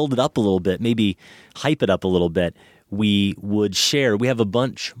build it up a little bit, maybe hype it up a little bit, we would share. We have a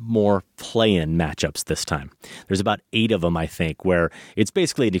bunch more play-in matchups this time. There's about 8 of them, I think, where it's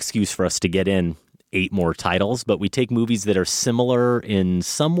basically an excuse for us to get in 8 more titles, but we take movies that are similar in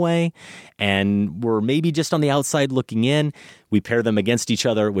some way, and we're maybe just on the outside looking in. We pair them against each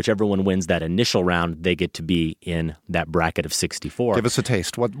other. Whichever one wins that initial round, they get to be in that bracket of 64. Give us a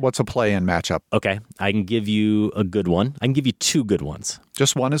taste. What's a play-in matchup? Okay, I can give you a good one. I can give you 2 good ones.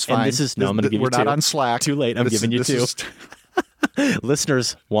 Just one is fine. And I'm going to give you 2. We're not on Slack. Too late. I'm giving you 2.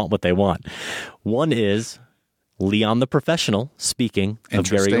 Listeners want what they want. One is Leon the Professional, speaking of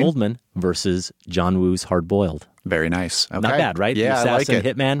Gary Oldman, versus John Woo's Hard Boiled. Very nice. Okay. Not bad, right? Yeah, the assassin I like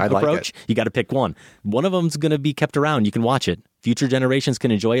it. hitman approach. You got to pick one. One of them's going to be kept around. You can watch it. Future generations can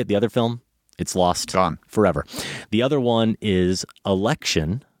enjoy it. The other film, it's lost. Gone. Forever. The other one is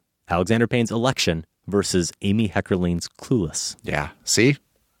Election, Alexander Payne's Election versus Amy Heckerling's Clueless. Yeah. See?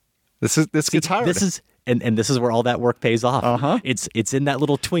 This gets hard. And this is where all that work pays off. It's in that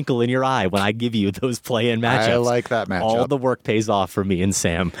little twinkle in your eye when I give you those play-in matchups. I like that matchup. All the work pays off for me and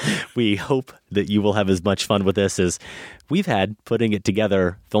Sam. We hope that you will have as much fun with this as we've had putting it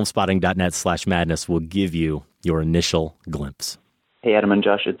together. Filmspotting.net/madness will give you your initial glimpse. Hey, Adam and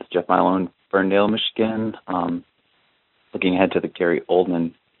Josh. It's Jeff Milo in Ferndale, Michigan. Looking ahead to the Gary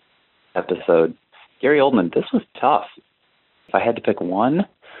Oldman episode. Gary Oldman, this was tough. If I had to pick one,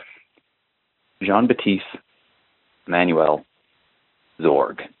 Jean-Baptiste Emmanuel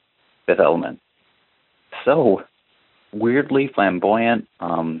Zorg, Fifth Element. So weirdly flamboyant,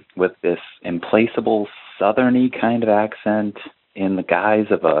 with this implacable southerny kind of accent in the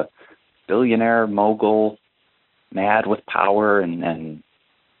guise of a billionaire mogul, mad with power and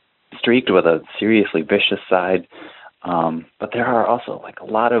streaked with a seriously vicious side. But there are also like a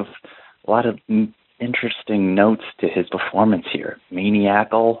lot of interesting notes to his performance here.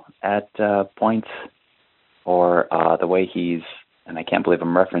 Maniacal at points, or the way he's, and I can't believe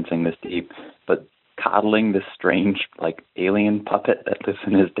I'm referencing this deep, but coddling this strange like alien puppet that lives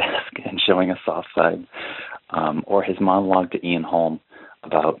in his desk and showing a soft side, or his monologue to Ian Holm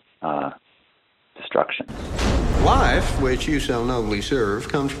about destruction. Life, which you so nobly serve,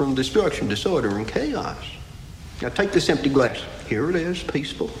 comes from destruction, disorder, and chaos. Now take this empty glass. Here it is,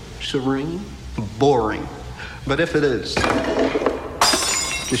 peaceful, serene, boring. But if it is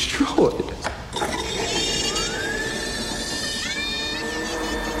destroyed,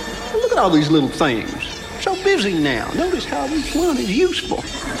 look at all these little things. So busy now. Notice how each one is useful.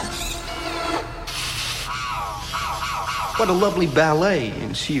 What a lovely ballet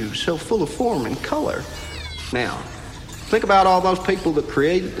ensues, so full of form and color. Now, Think about all those people that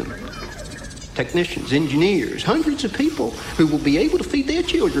created them. Technicians, engineers, hundreds of people who will be able to feed their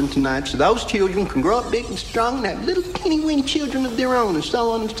children tonight so those children can grow up big and strong and have little teeny-weeny children of their own and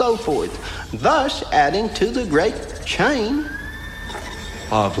so on and so forth, thus adding to the great chain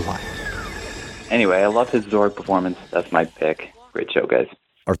of life. Anyway, I love his Zorg performance. That's my pick. Great show, guys.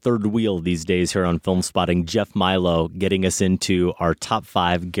 Our third wheel these days here on Film Spotting, Jeff Milo getting us into our top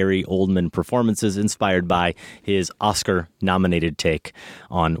 5 Gary Oldman performances inspired by his Oscar-nominated take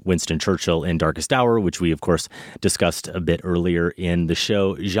on Winston Churchill in Darkest Hour, which we, of course, discussed a bit earlier in the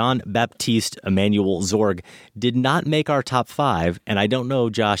show. Jean-Baptiste Emmanuel Zorg did not make our top 5, and I don't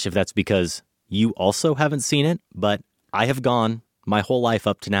know, Josh, if that's because you also haven't seen it, but I have gone my whole life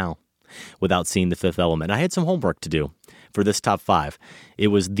up to now without seeing The Fifth Element. I had some homework to do for this top 5. It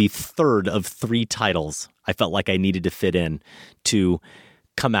was the third of 3 titles I felt like I needed to fit in to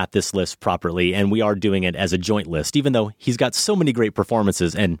come at this list properly, and we are doing it as a joint list, even though he's got so many great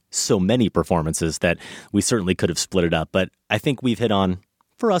performances and so many performances that we certainly could have split it up. But I think we've hit on,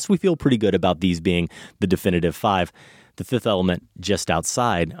 for us, we feel pretty good about these being the definitive 5. The Fifth Element just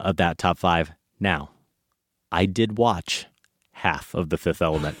outside of that top 5. Now, I did watch half of The Fifth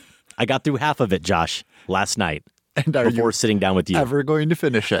Element. I got through half of it, Josh, last night. And are before you sitting down with you. Ever going to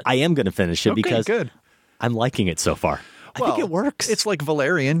finish it? I am going to finish it because good. I'm liking it so far. Well, I think it works. It's like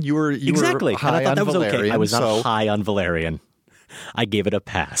Valerian. You were exactly. high and I thought that was Valerian, okay. I was not high on Valerian. I gave it a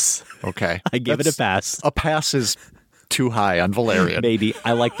pass. Okay. I gave it a pass. A pass is too high on Valerian. Maybe.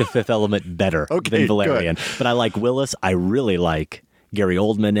 I like The Fifth Element better than Valerian. Good. But I like Willis. I really like Gary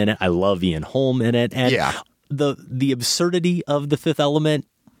Oldman in it. I love Ian Holm in it. And the absurdity of The Fifth Element,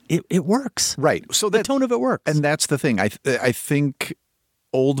 it works. Right. So the tone of it works. And that's the thing. I think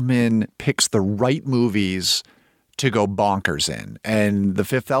Oldman picks the right movies to go bonkers in. And The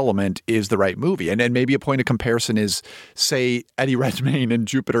Fifth Element is the right movie. And then maybe a point of comparison is, say, Eddie Redmayne in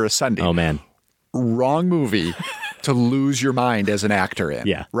Jupiter Ascending. Oh, man. Wrong movie to lose your mind as an actor in.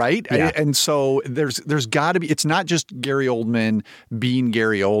 Yeah. Right? Yeah. And so there's got to be, it's not just Gary Oldman being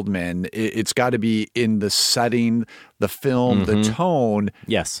Gary Oldman. It's got to be in the setting, the film, the tone.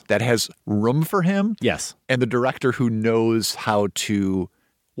 Yes. That has room for him. Yes. And the director who knows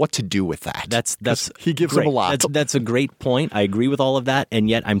what to do with that. That's he gives great. him a lot. That's a great point. I agree with all of that. And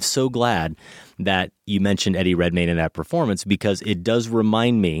yet I'm so glad that you mentioned Eddie Redmayne in that performance, because it does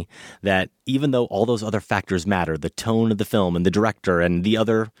remind me that even though all those other factors matter, the tone of the film and the director and the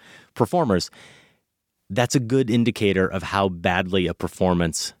other performers, that's a good indicator of how badly a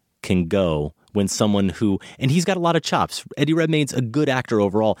performance can go when someone who, and he's got a lot of chops. Eddie Redmayne's a good actor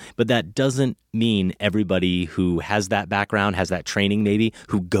overall, but that doesn't mean everybody who has that background, has that training maybe,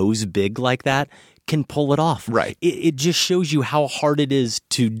 who goes big like that, can pull it off. Right. It just shows you how hard it is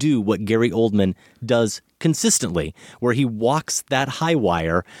to do what Gary Oldman does consistently, where he walks that high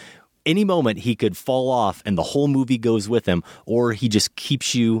wire. Any moment he could fall off and the whole movie goes with him, or he just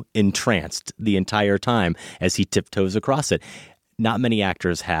keeps you entranced the entire time as he tiptoes across it. Not many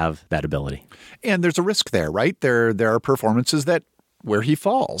actors have that ability. And there's a risk there, right? There are performances where he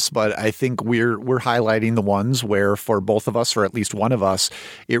falls, but I think we're highlighting the ones where for both of us, or at least one of us,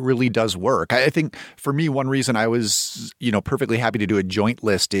 it really does work. I think for me, one reason I was, perfectly happy to do a joint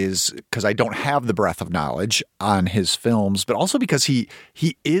list is because I don't have the breadth of knowledge on his films, but also because he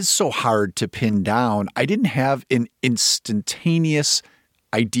is so hard to pin down. I didn't have an instantaneous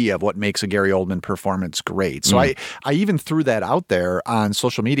idea of what makes a Gary Oldman performance great. So I even threw that out there on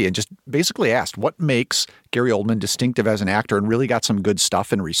social media and just basically asked what makes Gary Oldman distinctive as an actor, and really got some good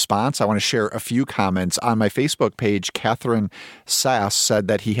stuff in response. I want to share a few comments. On my Facebook page, Catherine Sass said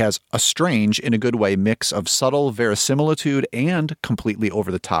that he has a strange, in a good way, mix of subtle verisimilitude and completely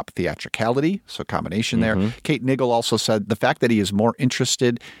over-the-top theatricality. So combination there. Kate Niggle also said the fact that he is more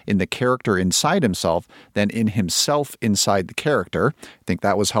interested in the character inside himself than in himself inside the character. I think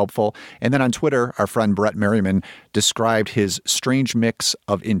that was helpful. And then on Twitter, our friend Brett Merriman described his strange mix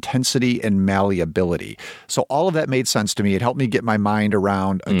of intensity and malleability. So all of that made sense to me. It helped me get my mind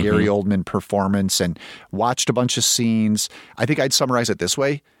around a Gary Oldman performance and watched a bunch of scenes. I think I'd summarize it this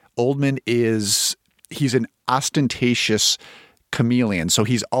way. Oldman he's an ostentatious chameleon. So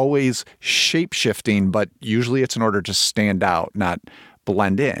he's always shape-shifting, but usually it's in order to stand out, not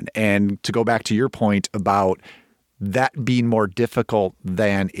blend in. And to go back to your point about that being more difficult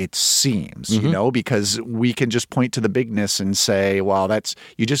than it seems, because we can just point to the bigness and say, well,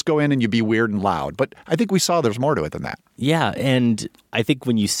 you just go in and you be weird and loud. But I think we saw there's more to it than that. Yeah. And I think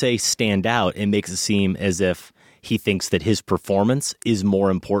when you say stand out, it makes it seem as if he thinks that his performance is more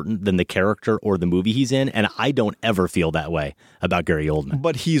important than the character or the movie he's in. And I don't ever feel that way about Gary Oldman.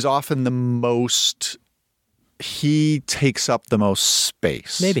 But he's often the most he takes up the most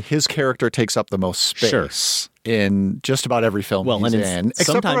space. Maybe. His character takes up the most space in just about every film he's in.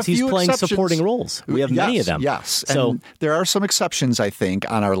 Sometimes he's playing supporting roles. We have many of them. Yes. So and there are some exceptions, I think,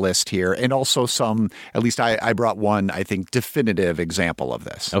 on our list here, and also some, at least I brought one, I think, definitive example of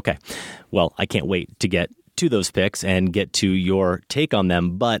this. Okay. Well, I can't wait to get to those picks and get to your take on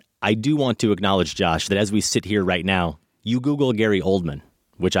them, but I do want to acknowledge, Josh, that as we sit here right now, you Google Gary Oldman,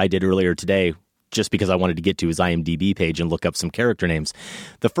 which I did earlier today, just because I wanted to get to his IMDb page and look up some character names.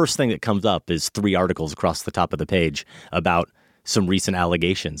 The first thing that comes up is 3 articles across the top of the page about some recent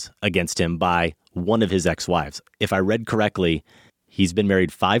allegations against him by one of his ex-wives. If I read correctly, he's been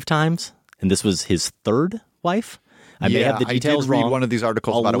married 5 times, and this was his 3rd wife. I may have the details wrong. I did read one of these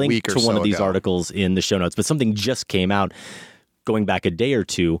articles about a week or so ago. I'll link to one of these ago. articles in the show notes, but something just came out going back a day or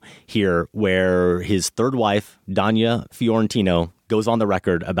two here where his 3rd wife, Danya Fiorentino, goes on the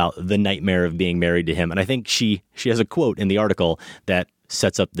record about the nightmare of being married to him. And I think she has a quote in the article that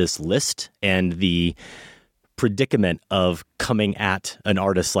sets up this list and the predicament of coming at an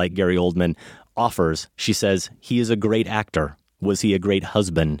artist like Gary Oldman offers. She says, "He is a great actor. Was he a great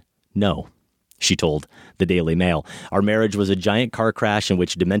husband? No," she told the Daily Mail. "Our marriage was a giant car crash in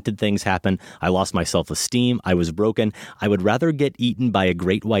which demented things happened. I lost my self-esteem. I was broken. I would rather get eaten by a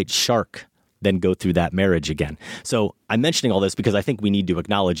great white shark than go through that marriage again." So I'm mentioning all this because I think we need to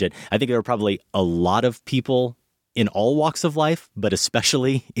acknowledge it. I think there are probably a lot of people in all walks of life, but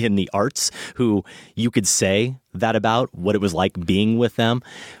especially in the arts, who you could say that about, what it was like being with them,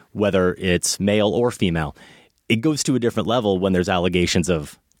 whether it's male or female. It goes to a different level when there's allegations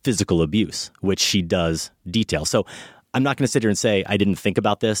of physical abuse, which she does detail. So I'm not going to sit here and say I didn't think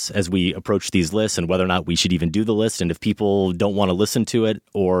about this as we approach these lists and whether or not we should even do the list. And if people don't want to listen to it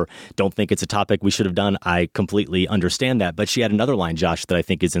or don't think it's a topic we should have done, I completely understand that. But she had another line, Josh, that I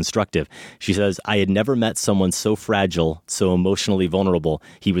think is instructive. She says, "I had never met someone so fragile, so emotionally vulnerable.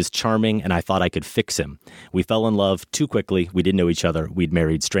 He was charming and I thought I could fix him. We fell in love too quickly. We didn't know each other. We'd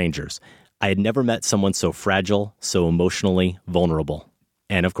married strangers. I had never met someone so fragile, so emotionally vulnerable."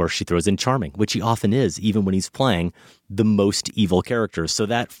 And of course, she throws in charming, which he often is, even when he's playing the most evil characters. So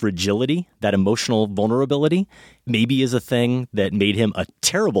that fragility, that emotional vulnerability, maybe is a thing that made him a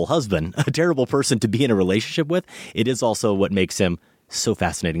terrible husband, a terrible person to be in a relationship with. It is also what makes him so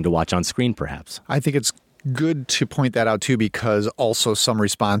fascinating to watch on screen, perhaps. I think it's good to point that out, too, because also some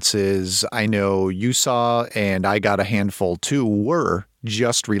responses I know you saw and I got a handful, too, were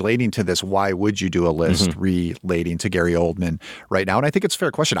just relating to this. Why would you do a list relating to Gary Oldman right now? And I think it's a fair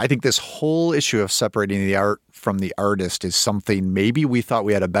question. I think this whole issue of separating the art from the artist is something maybe we thought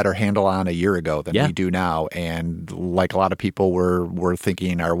we had a better handle on a year ago than we do now. And like a lot of people, we're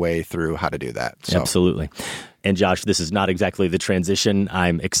thinking our way through how to do that. So. Absolutely. And Josh, this is not exactly the transition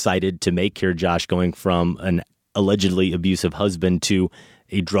I'm excited to make here, Josh, going from an allegedly abusive husband to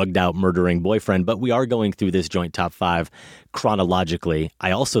a drugged out murdering boyfriend, but we are going through this joint top 5 chronologically.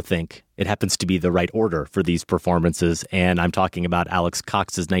 I also think it happens to be the right order for these performances, and I'm talking about Alex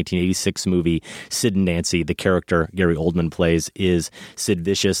Cox's 1986 movie, Sid and Nancy. The character Gary Oldman plays is Sid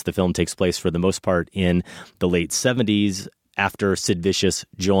Vicious. The film takes place for the most part in the late 70s. After Sid Vicious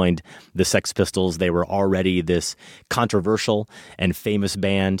joined the Sex Pistols, they were already this controversial and famous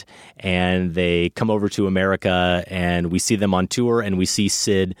band, and they come over to America, and we see them on tour, and we see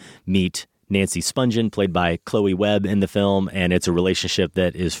Sid meet Nancy Spungen, played by Chloe Webb in the film, and it's a relationship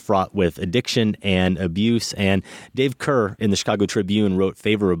that is fraught with addiction and abuse. And Dave Kerr in the Chicago Tribune wrote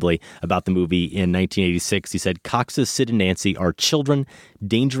favorably about the movie in 1986. He said, "Cox's Sid and Nancy are children,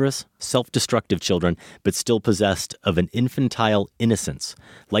 dangerous, self-destructive children, but still possessed of an infantile innocence.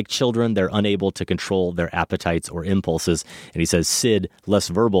 Like children, they're unable to control their appetites or impulses." And he says, "Sid, less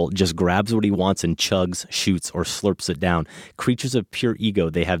verbal, just grabs what he wants and chugs, shoots, or slurps it down. Creatures of pure ego,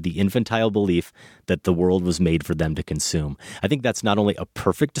 they have the infantile belief that the world was made for them to consume." I think that's not only a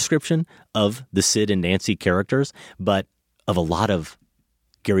perfect description of the Sid and Nancy characters, but of a lot of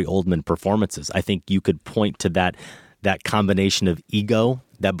Gary Oldman performances. I think you could point to that combination of ego,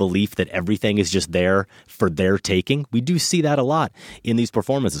 that belief that everything is just there for their taking. We do see that a lot in these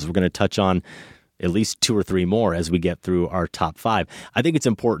performances. We're going to touch on at least 2 or 3 more as we get through our top 5. I think it's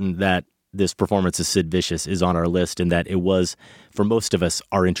important that this performance of Sid Vicious is on our list and that it was, for most of us,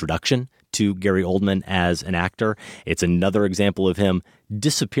 our introduction to Gary Oldman as an actor. It's another example of him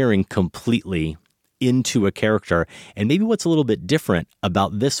disappearing completely into a character. And maybe what's a little bit different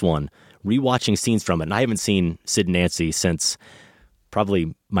about this one, rewatching scenes from it, and I haven't seen Sid and Nancy since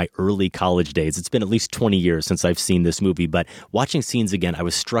probably my early college days. It's been at least 20 years since I've seen this movie, but watching scenes again, I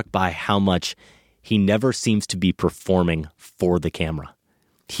was struck by how much he never seems to be performing for the camera.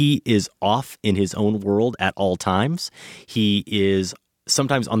 He is off in his own world at all times. He is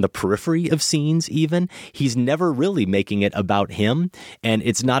sometimes on the periphery of scenes even. He's never really making it about him. And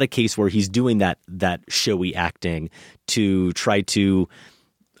it's not a case where he's doing that showy acting to try to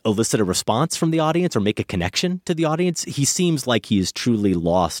elicit a response from the audience or make a connection to the audience. He seems like he is truly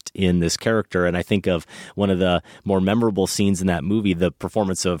lost in this character. And I think of one of the more memorable scenes in that movie, the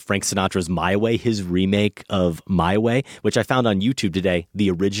performance of Frank Sinatra's My Way, his remake of My Way, which I found on YouTube today,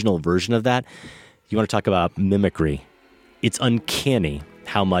 the original version of that. You want to talk about mimicry? It's uncanny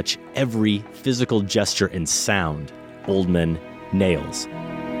how much every physical gesture and sound Oldman nails.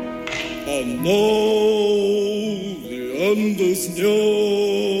 And now the end is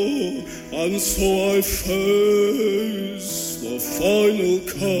near, and so I face the final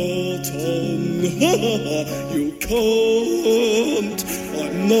curtain. You can't,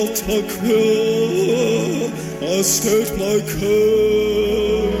 I'm not a queer, I state my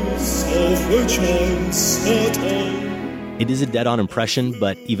case, of which I'm certain. It is a dead-on impression,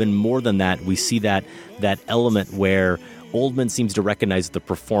 but even more than that, we see that element where Oldman seems to recognize the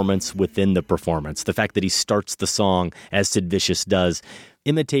performance within the performance. The fact that he starts the song, as Sid Vicious does,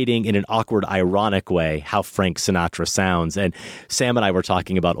 imitating in an awkward, ironic way how Frank Sinatra sounds. And Sam and I were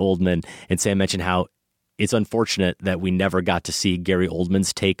talking about Oldman, and Sam mentioned how it's unfortunate that we never got to see Gary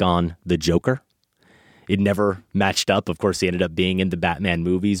Oldman's take on the Joker. It never matched up. Of course, he ended up being in the Batman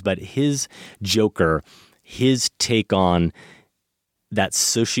movies, but his Joker, his take on that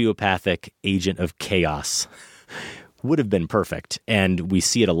sociopathic agent of chaos would have been perfect. And we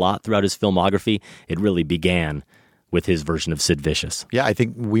see it a lot throughout his filmography. It really began with his version of Sid Vicious. Yeah, I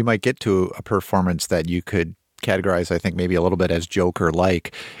think we might get to a performance that you could categorize, I think, maybe a little bit as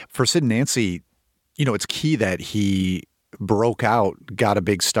Joker-like. For Sid and Nancy, it's key that he broke out, got a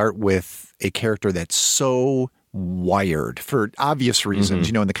big start with a character that's so wired for obvious reasons,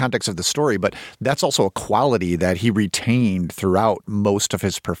 in the context of the story. But that's also a quality that he retained throughout most of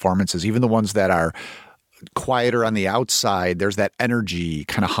his performances, even the ones that are quieter on the outside. There's that energy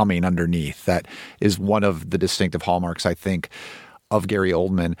kind of humming underneath. That is one of the distinctive hallmarks, I think, of Gary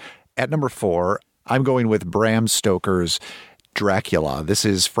Oldman. At number 4, I'm going with Bram Stoker's Dracula. This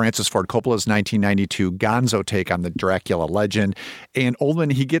is Francis Ford Coppola's 1992 gonzo take on the Dracula legend. And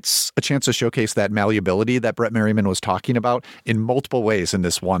Oldman, he gets a chance to showcase that malleability that Brett Merriman was talking about in multiple ways in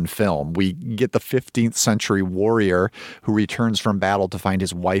this one film. We get the 15th century warrior who returns from battle to find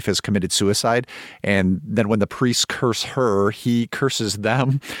his wife has committed suicide. And then when the priests curse her, he curses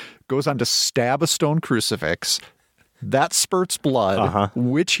them, goes on to stab a stone crucifix. That spurts blood,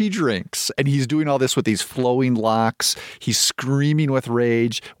 which he drinks. And he's doing all this with these flowing locks. He's screaming with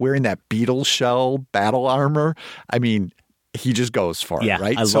rage, wearing that beetle shell battle armor. I mean, he just goes for it,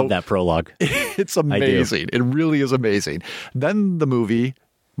 right? I love that prologue. It's amazing. It really is amazing. Then the movie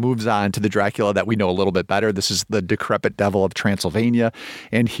moves on to the Dracula that we know a little bit better. This is the decrepit devil of Transylvania.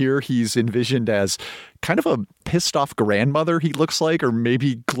 And here he's envisioned as kind of a pissed off grandmother, he looks like, or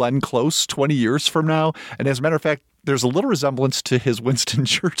maybe Glenn Close 20 years from now. And as a matter of fact, there's a little resemblance to his Winston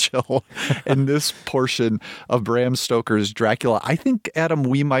Churchill in this portion of Bram Stoker's Dracula. I think, Adam,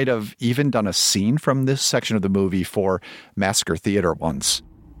 we might have even done a scene from this section of the movie for Massacre Theater once.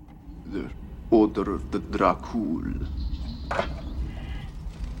 The Order of the Dracul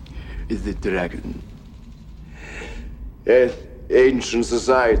is the dragon. An ancient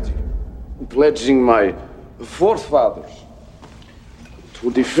society pledging my forefathers to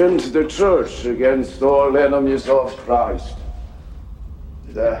defend the church against all enemies of Christ.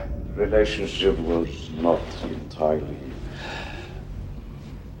 The relationship was not entirely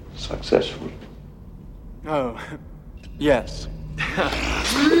successful. Oh, yes.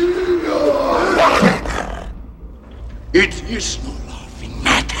 It is no laughing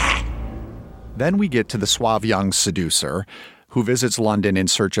matter. Then we get to the suave young seducer who visits London in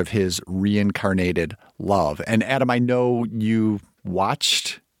search of his reincarnated love. And Adam, I know you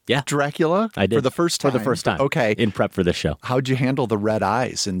watched Dracula I did. For the first time. For the first time. Okay. In prep for this show. How'd you handle the red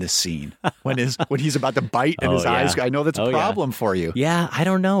eyes in this scene? when he's about to bite and his eyes, I know that's a problem for you. Yeah, I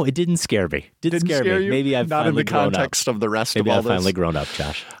don't know. It didn't scare me. Didn't scare me. You? Maybe I've Not finally in the grown up. context of the rest Maybe of all I've this. finally grown up,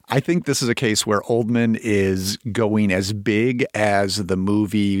 Josh. I think this is a case where Oldman is going as big as the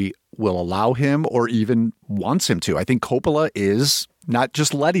movie will allow him or even wants him to. I think Coppola is not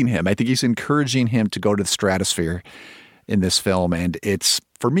just letting him. I think he's encouraging him to go to the stratosphere in this film. And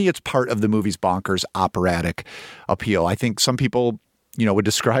for me, it's part of the movie's bonkers operatic appeal. I think some people, would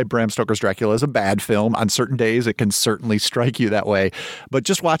describe Bram Stoker's Dracula as a bad film. On certain days, it can certainly strike you that way. But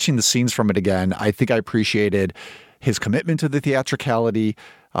just watching the scenes from it again, I think I appreciated his commitment to the theatricality,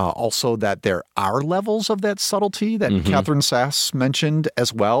 also that there are levels of that subtlety that Catherine Sass mentioned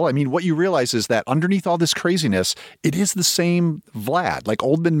as well. I mean, what you realize is that underneath all this craziness, it is the same Vlad. Like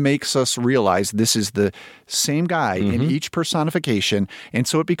Oldman makes us realize this is the same guy in each personification. And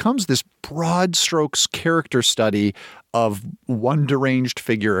so it becomes this broad strokes character study of one deranged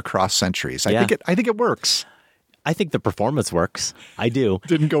figure across centuries. I think it works. I think the performance works. I do.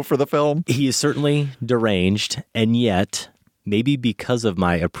 Didn't go for the film. He is certainly deranged, and yet, maybe because of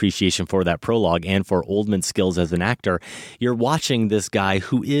my appreciation for that prologue and for Oldman's skills as an actor, you're watching this guy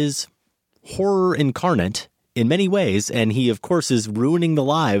who is horror incarnate in many ways, and he, of course, is ruining the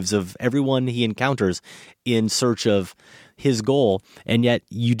lives of everyone he encounters in search of his goal, and yet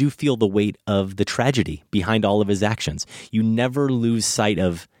you do feel the weight of the tragedy behind all of his actions. You never lose sight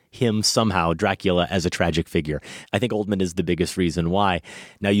of him somehow, Dracula, as a tragic figure. I think Oldman is the biggest reason why.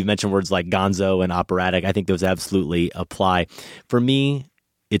 Now, you've mentioned words like gonzo and operatic. I think those absolutely apply. For me,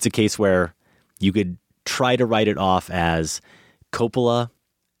 it's a case where you could try to write it off as Coppola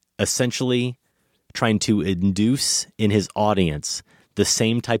essentially trying to induce in his audience the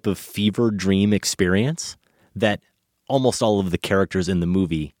same type of fever dream experience that almost all of the characters in the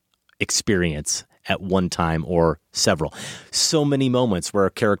movie experience at one time or several. So many moments where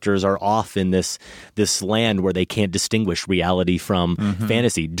characters are off in this land where they can't distinguish reality from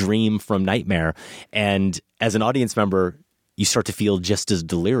fantasy, dream from nightmare. And as an audience member, you start to feel just as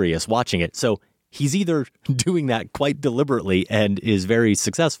delirious watching it. So he's either doing that quite deliberately and is very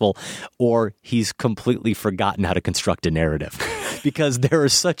successful, or he's completely forgotten how to construct a narrative. Because there are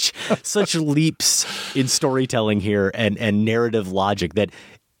such leaps in storytelling here and narrative logic that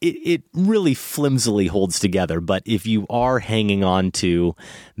it really flimsily holds together. But if you are hanging on to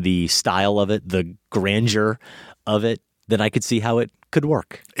the style of it, the grandeur of it, then I could see how it could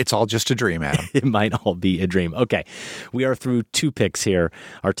work. It's all just a dream, Adam. It might all be a dream. Okay, we are through 2 picks here.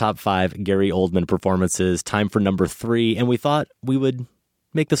 Our top 5 Gary Oldman performances. Time for number 3. And we thought we would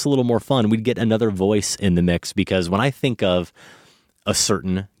make this a little more fun. We'd get another voice in the mix, because when I think of a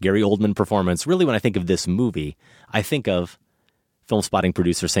certain Gary Oldman performance, really when I think of this movie, I think of film spotting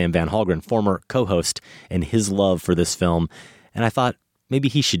producer Sam Van Halgren, former co-host, and his love for this film. And I thought maybe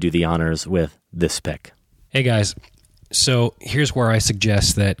he should do the honors with this pick. Hey guys, so here's where I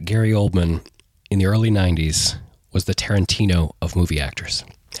suggest that Gary Oldman in the early 90s was the Tarantino of movie actors.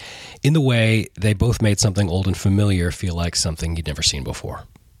 In the way they both made something old and familiar feel like something you'd never seen before.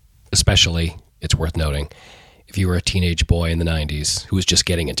 Especially, it's worth noting, if you were a teenage boy in the 90s who was just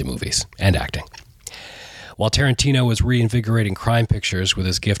getting into movies and acting. While Tarantino was reinvigorating crime pictures with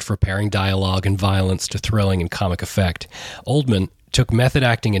his gift for pairing dialogue and violence to thrilling and comic effect, Oldman took method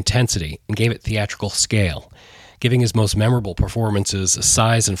acting intensity and gave it theatrical scale, giving his most memorable performances a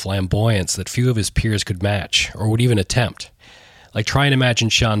size and flamboyance that few of his peers could match or would even attempt. Like try and imagine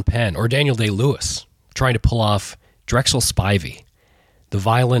Sean Penn or Daniel Day-Lewis trying to pull off Drexel Spivey, the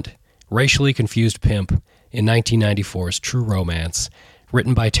violent, racially confused pimp in 1994's True Romance,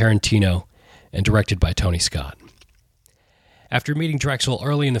 written by Tarantino and directed by Tony Scott. After meeting Drexel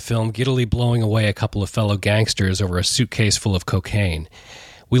early in the film, giddily blowing away a couple of fellow gangsters over a suitcase full of cocaine,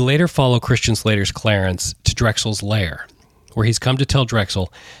 we later follow Christian Slater's Clarence to Drexel's lair, where he's come to tell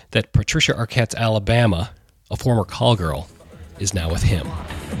Drexel that Patricia Arquette's Alabama, a former call girl, is now with him.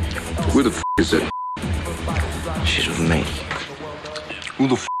 Where the f*** is that? She's with me. Who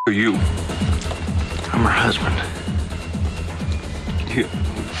the f*** are you? I'm her husband. Yeah.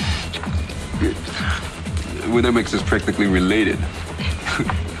 Well, that makes us practically related.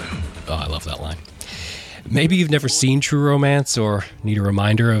 Oh, I love that line. Maybe you've never seen True Romance or need a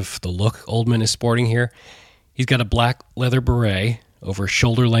reminder of the look Oldman is sporting here. He's got a black leather beret over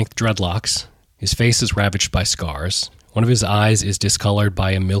shoulder-length dreadlocks. His face is ravaged by scars. One of his eyes is discolored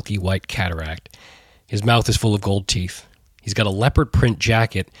by a milky white cataract. His mouth is full of gold teeth. He's got a leopard print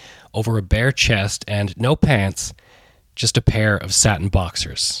jacket over a bare chest and no pants, just a pair of satin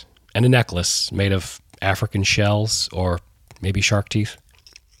boxers and a necklace made of African shells or maybe shark teeth.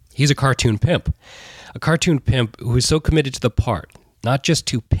 He's a cartoon pimp who is so committed to the part, not just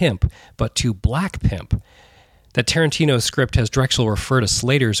to pimp, but to black pimp, that Tarantino's script has Drexel refer to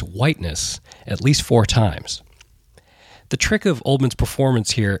Slater's whiteness at least 4 times. The trick of Oldman's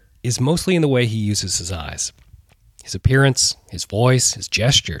performance here is mostly in the way he uses his eyes. His appearance, his voice, his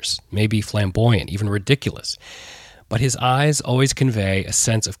gestures may be flamboyant, even ridiculous, but his eyes always convey a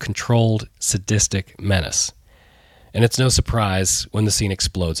sense of controlled, sadistic menace. And it's no surprise when the scene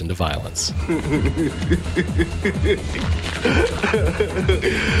explodes into violence.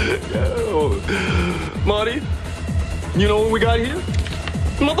 Yo, Marty, you know what we got here?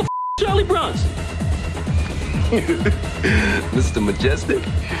 Motherfucker Charlie Bronson. Mr. Majestic?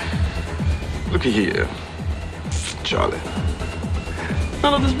 Looky here, Charlie.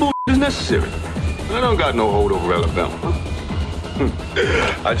 None of this bull is necessary. I don't got no hold over Alabama.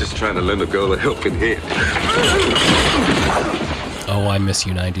 I just trying to lend a girl a helping hand. Oh, I miss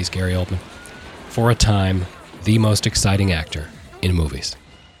you, 90s Gary Oldman. For a time, the most exciting actor in movies.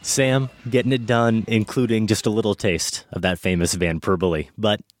 Sam getting it done, including just a little taste of that famous Vanperbole.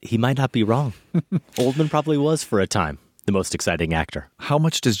 But he might not be wrong. Oldman probably was, for a time, the most exciting actor. How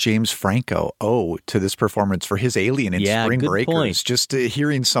much does James Franco owe to this performance for his Alien in Spring Breakers? Point. Just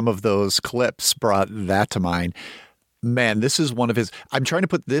hearing some of those clips brought that to mind. Man, this is one of his... I'm trying to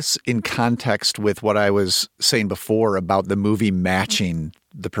put this in context with what I was saying before about the movie matching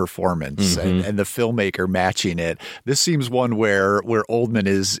the performance and the filmmaker matching it. This seems one where Oldman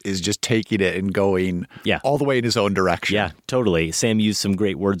is just taking it and going all the way in his own direction. Yeah, totally. Sam used some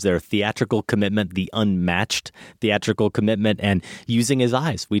great words there. Theatrical commitment, the unmatched theatrical commitment, and using his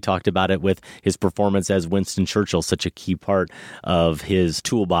eyes. We talked about it with his performance as Winston Churchill, such a key part of his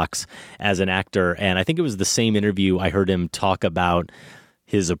toolbox as an actor. And I think it was the same interview I heard him talk about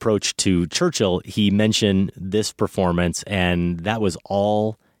his approach to Churchill. He mentioned this performance, and that was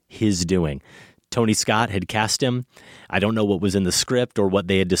all his doing. Tony Scott had cast him. I don't know what was in the script or what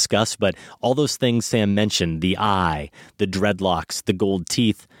they had discussed, but all those things Sam mentioned, the eye, the dreadlocks, the gold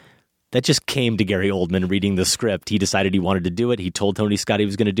teeth, that just came to Gary Oldman reading the script. He decided he wanted to do it. He told Tony Scott he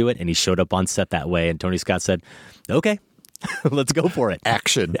was going to do it, and he showed up on set that way. And Tony Scott said, okay. Let's go for it.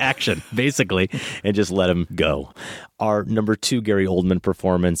 Action, basically, and just let him go. Our number 2 Gary Oldman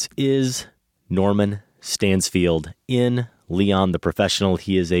performance is Norman Stansfield in Leon the Professional.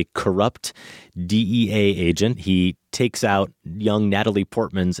 He is a corrupt DEA agent. He takes out young Natalie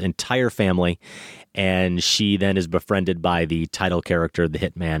Portman's entire family, and she then is befriended by the title character, the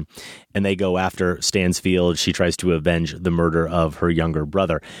hitman, and they go after Stansfield. She tries to avenge the murder of her younger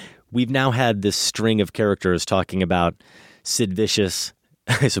brother. We've now had this string of characters talking about Sid Vicious.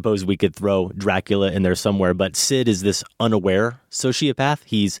 I suppose we could throw Dracula in there somewhere, but Sid is this unaware sociopath.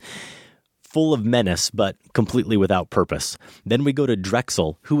 He's full of menace, but completely without purpose. Then we go to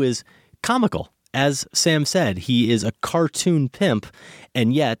Drexel, who is comical. As Sam said, he is a cartoon pimp,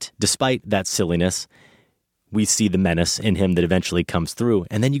 and yet, despite that silliness, we see the menace in him that eventually comes through.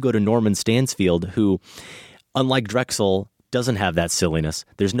 And then you go to Norman Stansfield, who, unlike Drexel, doesn't have that silliness.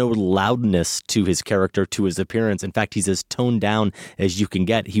 There's no loudness to his character, to his appearance. In fact, he's as toned down as you can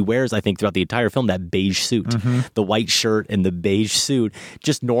get. He wears, I think, throughout the entire film, that beige suit, the white shirt and the beige suit.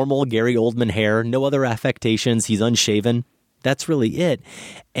 Just normal Gary Oldman hair, no other affectations. He's unshaven. That's really it.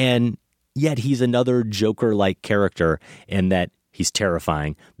 And yet he's another Joker-like character in that he's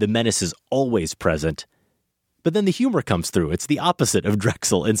terrifying. The menace is always present. But then the humor comes through. It's the opposite of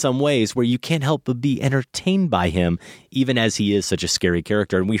Drexel in some ways, where you can't help but be entertained by him, even as he is such a scary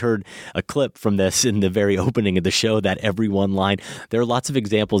character. And we heard a clip from this in the very opening of the show, that every one line. There are lots of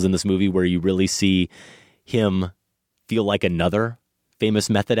examples in this movie where you really see him feel like another famous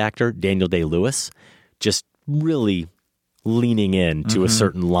method actor, Daniel Day-Lewis, just really leaning in to a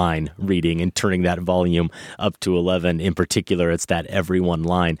certain line reading and turning that volume up to 11. In particular, it's that every one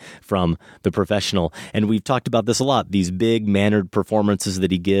line from The Professional. And we've talked about this a lot. These big mannered performances that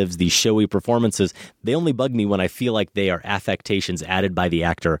he gives, these showy performances, they only bug me when I feel like they are affectations added by the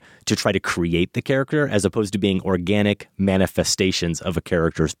actor to try to create the character, as opposed to being organic manifestations of a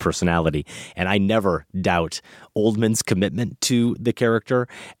character's personality. And I never doubt Oldman's commitment to the character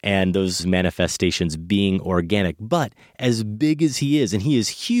and those manifestations being organic. But as big as he is, and he is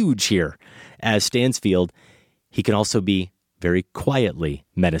huge here as Stansfield, he can also be very quietly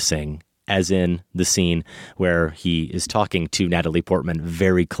menacing, as in the scene where he is talking to Natalie Portman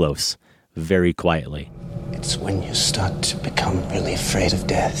very close, very quietly. It's when you start to become really afraid of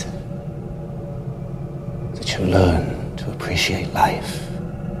death that you learn to appreciate life.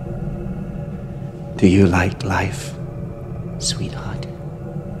 Do you like life, sweetheart?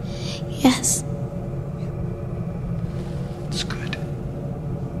 Yes. It's good.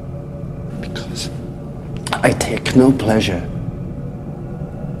 Because I take no pleasure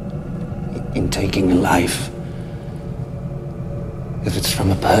in taking a life if it's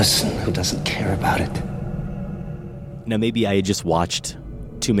from a person who doesn't care about it. Now, maybe I had just watched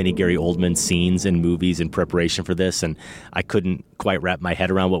too many Gary Oldman scenes and movies in preparation for this, and I couldn't quite wrap my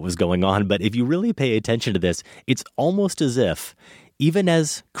head around what was going on. But if you really pay attention to this, it's almost as if, even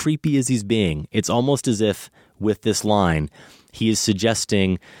as creepy as he's being, it's almost as if with this line, he is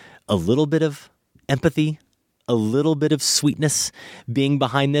suggesting a little bit of empathy, a little bit of sweetness being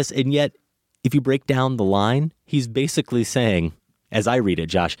behind this. And yet, if you break down the line, he's basically saying, as I read it,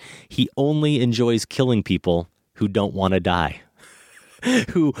 Josh, he only enjoys killing people who don't want to die.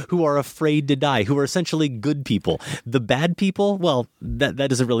 Who are afraid to die, who are essentially good people. The bad people, well, that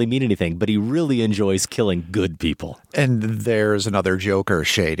doesn't really mean anything, but he really enjoys killing good people. And there's another Joker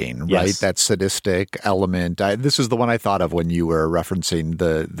shading, Yes. right? That sadistic element. This is the one I thought of when you were referencing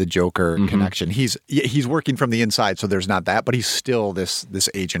the Joker connection. He's working from the inside, so there's not that, but he's still this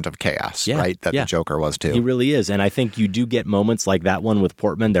agent of chaos, right? That the Joker was too. He really is. And I think you do get moments like that one with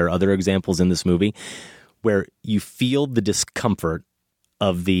Portman. There are other examples in this movie where you feel the discomfort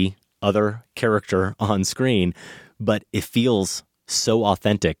of the other character on screen, but it feels so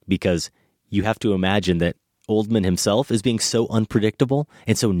authentic because you have to imagine that Oldman himself is being so unpredictable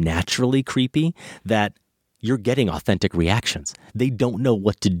and so naturally creepy that you're getting authentic reactions. They don't know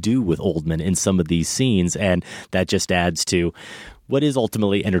what to do with Oldman in some of these scenes, and that just adds to what is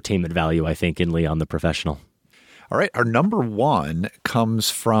ultimately entertainment value, I think, in Leon the Professional. All right, our number one comes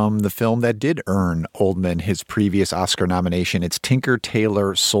from the film that did earn Oldman his previous Oscar nomination. It's Tinker,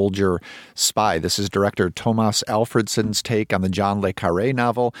 Tailor, Soldier, Spy. This is director Thomas Alfredson's take on the John le Carré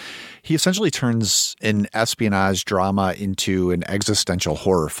novel. He essentially turns an espionage drama into an existential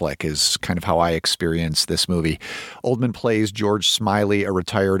horror flick, is kind of how I experience this movie. Oldman plays George Smiley, a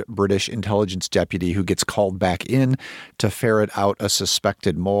retired British intelligence deputy who gets called back in to ferret out a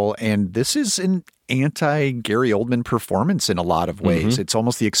suspected mole. And this is an anti-Gary Oldman performance in a lot of ways. It's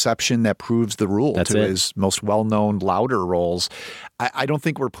almost the exception that proves the rule his most well-known, louder roles. I don't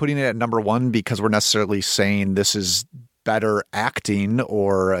think we're putting it at number one because we're necessarily saying this is better acting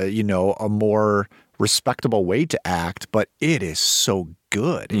or, a more respectable way to act, but it is so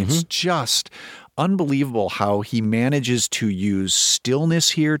good. It's just unbelievable how he manages to use stillness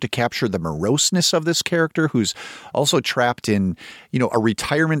here to capture the moroseness of this character who's also trapped in, a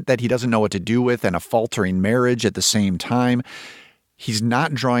retirement that he doesn't know what to do with and a faltering marriage at the same time. He's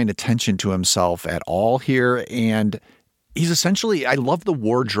not drawing attention to himself at all here. And he's essentially, I love the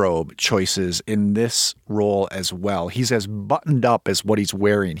wardrobe choices in this role as well. He's as buttoned up as what he's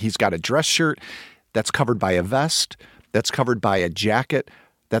wearing. He's got a dress shirt that's covered by a vest, that's covered by a jacket,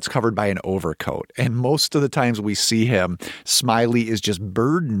 that's covered by an overcoat. And most of the times we see him, Smiley is just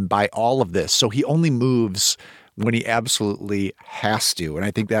burdened by all of this. So he only moves when he absolutely has to. And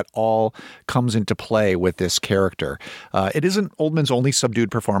I think that all comes into play with this character. It isn't Oldman's only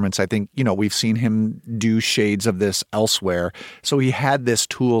subdued performance. I think, we've seen him do shades of this elsewhere. So he had this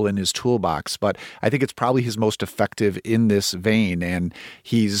tool in his toolbox, but I think it's probably his most effective in this vein. And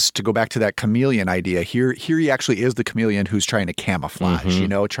he's, to go back to that chameleon idea, here he actually is the chameleon who's trying to camouflage,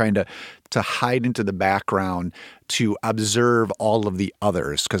 trying to hide into the background to observe all of the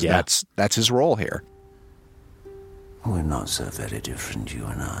others, because that's his role here. We're not so very different, you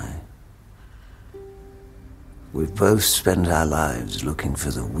and I. We've both spent our lives looking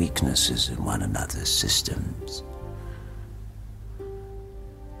for the weaknesses in one another's systems.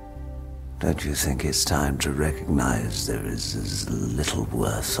 Don't you think it's time to recognize there is as little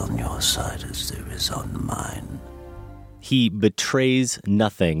worth on your side as there is on mine? He betrays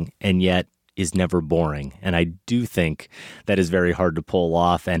nothing and yet is never boring. And I do think that is very hard to pull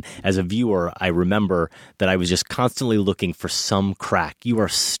off. And as a viewer, I remember that I was just constantly looking for some crack. You are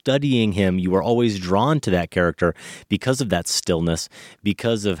studying him. You are always drawn to that character because of that stillness,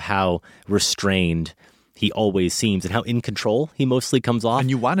 because of how restrained he always seems and how in control he mostly comes off. And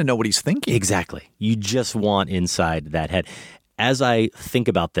you want to know what he's thinking. Exactly. You just want inside that head. As I think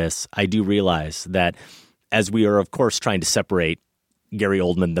about this, I do realize that as we are, of course, trying to separate Gary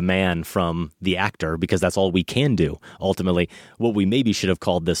Oldman, the man, from the actor, because that's all we can do. Ultimately, what we maybe should have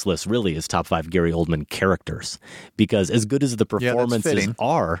called this list really is top 5 Gary Oldman characters, because as good as the performances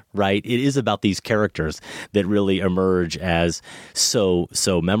are, right, it is about these characters that really emerge as so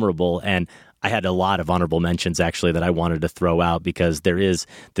memorable. And I had a lot of honorable mentions, actually, that I wanted to throw out because there is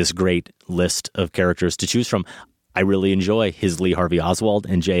this great list of characters to choose from. I really enjoy his Lee Harvey Oswald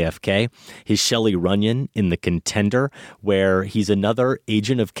in JFK, his Shelley Runyon in The Contender, where he's another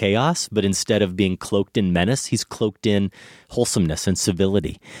agent of chaos, but instead of being cloaked in menace, he's cloaked in wholesomeness and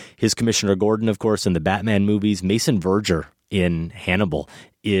civility. His Commissioner Gordon, of course, in the Batman movies. Mason Verger in Hannibal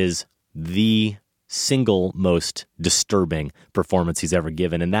is the single most disturbing performance he's ever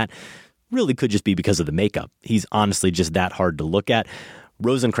given, and that really could just be because of the makeup. He's honestly just that hard to look at.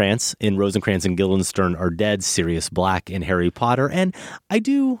 Rosencrantz in Rosencrantz and Guildenstern Are Dead, Sirius Black in Harry Potter. And I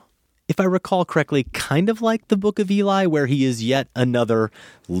do, if I recall correctly, kind of like the Book of Eli, where he is yet another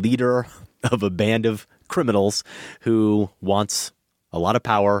leader of a band of criminals who wants a lot of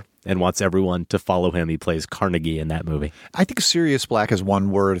power and wants everyone to follow him. He plays Carnegie in that movie. I think Sirius Black is one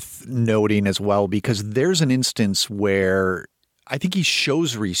worth noting as well, because there's an instance where I think he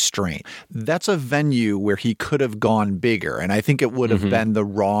shows restraint. That's a venue where he could have gone bigger, and I think it would have been the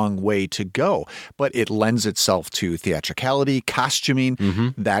wrong way to go. But it lends itself to theatricality, costuming.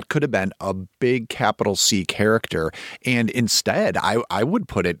 That could have been a big capital C character. And instead, I would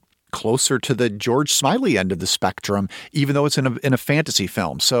put it closer to the George Smiley end of the spectrum, even though it's in a fantasy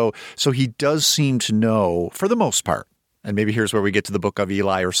film. So he does seem to know, for the most part, and maybe here's where we get to the Book of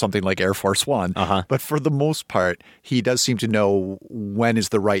Eli or something like Air Force One. But for the most part, he does seem to know when is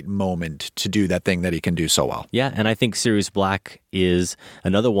the right moment to do that thing that he can do so well. Yeah, and I think Sirius Black is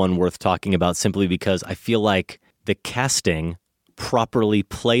another one worth talking about simply because I feel like the casting properly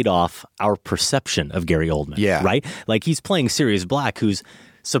played off our perception of Gary Oldman. Yeah. Right? Like he's playing Sirius Black, who's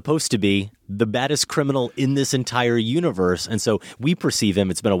supposed to be the baddest criminal in this entire universe. And so we perceive him,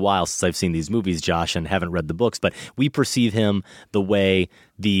 it's been a while since I've seen these movies, Josh, and haven't read the books, but we perceive him the way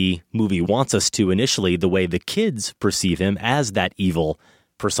the movie wants us to initially, the way the kids perceive him as that evil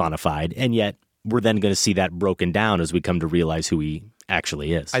personified. And yet we're then going to see that broken down as we come to realize who he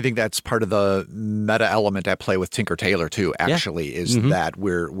actually is. I think that's part of the meta element at play with Tinker Tailor too, actually, is that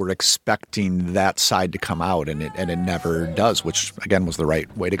we're expecting that side to come out and it never does, which again was the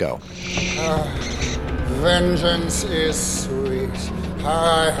right way to go. Vengeance is sweet.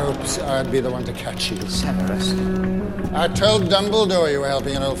 I hoped I'd be the one to catch you. Severus. I told Dumbledore you were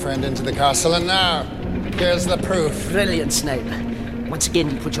helping an old friend into the castle, and now here's the proof. Brilliant, Snape. Once again,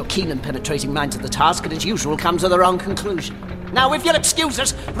 you put your keen and penetrating mind to the task and as usual come to the wrong conclusion. Now, if you'll excuse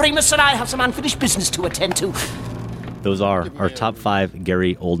us, Remus and I have some unfinished business to attend to. Those are our top 5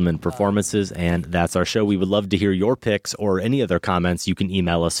 Gary Oldman performances, and that's our show. We would love to hear your picks or any other comments. You can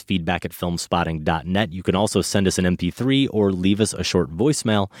email us feedback@filmspotting.net. You can also send us an MP3 or leave us a short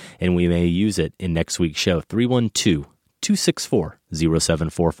voicemail, and we may use it in next week's show.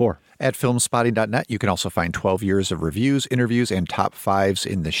 312-264-0744. At filmspotting.net, you can also find 12 years of reviews, interviews, and top 5s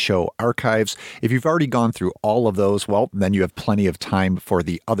in the show archives. If you've already gone through all of those, well, then you have plenty of time for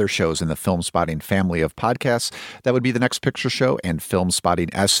the other shows in the Film Spotting family of podcasts. That would be The Next Picture Show and Film Spotting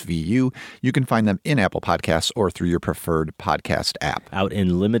SVU. You can find them in Apple Podcasts or through your preferred podcast app. Out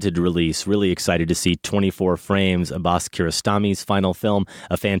in limited release, really excited to see 24 Frames, Abbas Kiarostami's final film,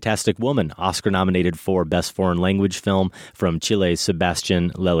 A Fantastic Woman, Oscar-nominated for Best Foreign Language Film from Chile's Sebastian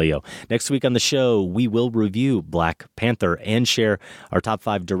Lelio. Next week on the show, we will review Black Panther and share our top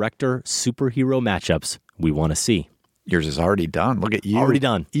 5 director superhero matchups we want to see. Yours is already done. Look at you. Already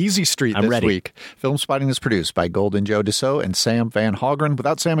done. Easy street I'm this ready. week. Film Spotting is produced by Golden Joe Dassault and Sam Van Hallgren.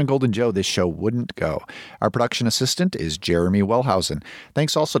 Without Sam and Golden Joe, this show wouldn't go. Our production assistant is Jeremy Wellhausen.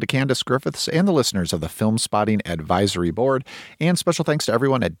 Thanks also to Candace Griffiths and the listeners of the Film Spotting Advisory Board. And special thanks to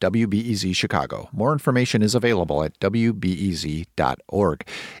everyone at WBEZ Chicago. More information is available at WBEZ.org.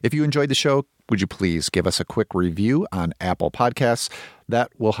 If you enjoyed the show, would you please give us a quick review on Apple Podcasts?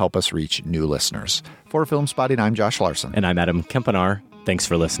 That will help us reach new listeners. For Film Spotting, I'm Josh Larson. And I'm Adam Kempenaar. Thanks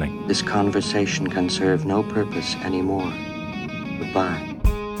for listening. This conversation can serve no purpose anymore. Goodbye.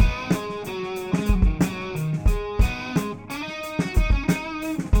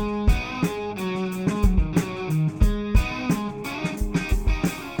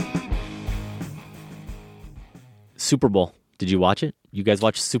 Super Bowl. Did you watch it? You guys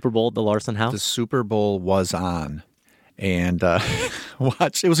watch Super Bowl at the Larson house? The Super Bowl was on. And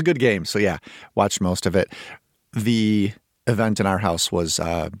it was a good game. So, yeah, watched most of it. The event in our house was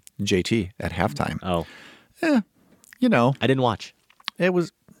JT at halftime. Oh. You know. I didn't watch. It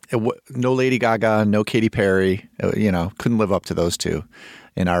was no Lady Gaga, no Katy Perry. Couldn't live up to those two,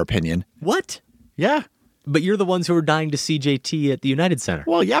 in our opinion. What? Yeah. But you're the ones who were dying to see JT at the United Center.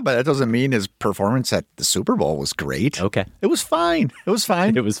 Well, yeah, but that doesn't mean his performance at the Super Bowl was great. Okay. It was fine. It was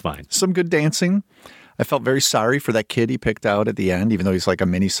fine. It was fine. Some good dancing. I felt very sorry for that kid he picked out at the end, even though he's like a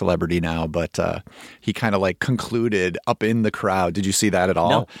mini celebrity now. But he kind of like concluded up in the crowd. Did you see that at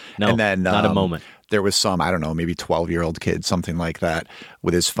all? No, and then, not a moment. There was some, I don't know, maybe 12-year-old kid, something like that,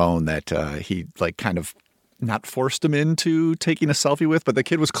 with his phone that he like kind of not forced him into taking a selfie with, but the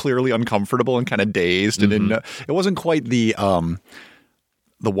kid was clearly uncomfortable and kind of dazed. And it wasn't quite the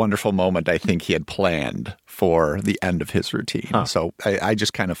wonderful moment I think he had planned for the end of his routine. Huh. So I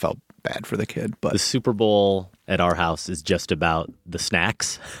just kind of felt bad for the kid. But the Super Bowl at our house is just about the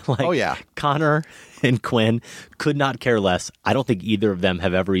snacks. Oh, yeah. Connor and Quinn could not care less. I don't think either of them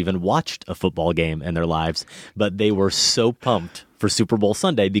have ever even watched a football game in their lives, but they were so pumped for Super Bowl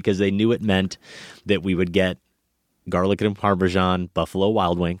Sunday because they knew it meant that we would get garlic and Parmesan Buffalo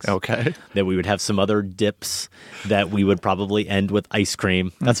Wild Wings. Okay. That we would have some other dips, that we would probably end with ice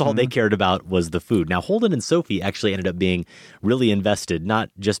cream. That's all they cared about was the food. Now, Holden and Sophie actually ended up being really invested, not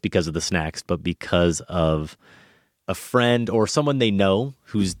just because of the snacks, but because of a friend or someone they know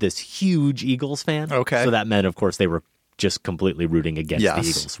who's this huge Eagles fan. Okay. So that meant, of course, they were just completely rooting against the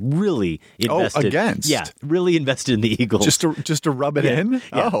Eagles. Really invested. Against? Yeah, really invested in the Eagles. Just to rub it in?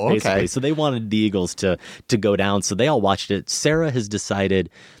 Yeah, okay. Basically. So they wanted the Eagles to go down. So they all watched it. Sarah has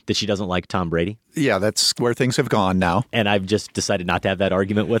decided that she doesn't like Tom Brady. Yeah, that's where things have gone now. And I've just decided not to have that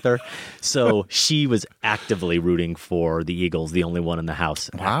argument with her. So she was actively rooting for the Eagles, the only one in the house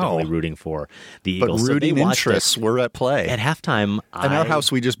actively rooting for the Eagles. But rooting so interests were at play. At halftime, in our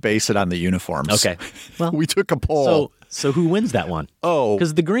house, we just base it on the uniforms. Okay. Well, we took a poll. So who wins that one? Oh.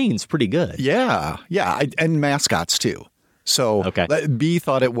 Because the green's pretty good. Yeah. And mascots, too. So B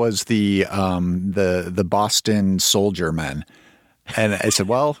thought it was the Boston Soldier Men. And I said,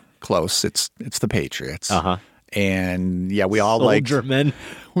 well, close. It's the Patriots. Uh-huh. And yeah, we all Soldier Men.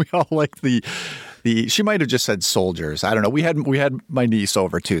 We all liked the she might have just said soldiers. I don't know. We had my niece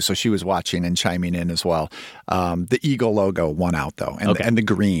over too, so she was watching and chiming in as well. The Eagle logo won out though, and the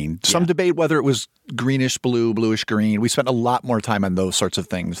green. Some debate whether it was greenish blue, bluish green. We spent a lot more time on those sorts of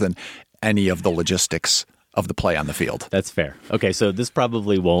things than any of the logistics of the play on the field. That's fair. Okay, so this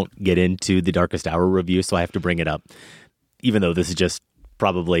probably won't get into the Darkest Hour review, so I have to bring it up, even though this is just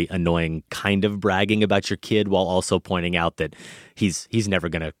probably annoying kind of bragging about your kid while also pointing out that he's never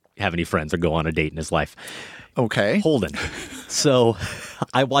going to have any friends or go on a date in his life. Okay. Holden. So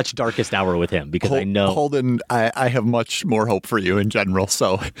I watched Darkest Hour with him because I know... Holden, I have much more hope for you in general,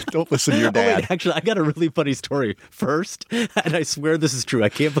 so don't listen to your dad. Wait, actually, I got a really funny story first, and I swear this is true. I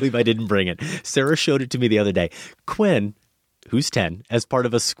can't believe I didn't bring it. Sarah showed it to me the other day. Quinn, who's 10, as part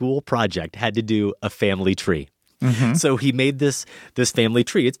of a school project, had to do a family tree. Mm-hmm. So he made this family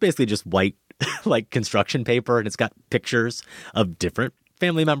tree. It's basically just white, like construction paper, and it's got pictures of different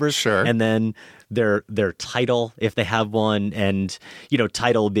family members. Sure. And then their title, if they have one, and,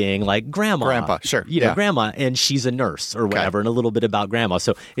 title being like grandpa. Sure. Grandma, and she's a nurse or whatever, and a little bit about grandma.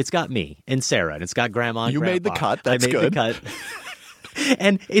 So it's got me and Sarah, and it's got grandma and You grandpa. made the cut. That's good. I made the cut.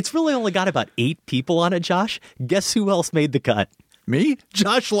 And it's really only got about 8 people on it, Josh. Guess who else made the cut? Me?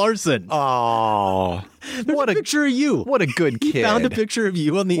 Josh Larson. Oh, what a picture of you. What a good kid. He found a picture of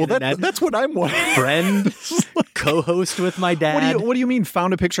you on the internet. That's what I'm wondering. Friend, co-host with my dad. What do you mean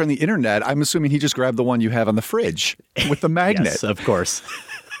found a picture on the internet? I'm assuming he just grabbed the one you have on the fridge with the magnet. Yes, of course.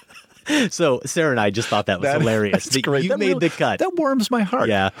 So Sarah and I just thought that was hilarious. That's great. You made the cut. That warms my heart.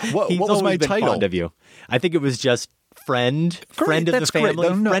 Yeah. What was my title? Fond of you. I think it was just friend of the family.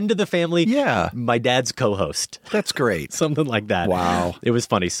 Friend of the family. Yeah. My dad's co-host. That's great. Something like that. Wow. It was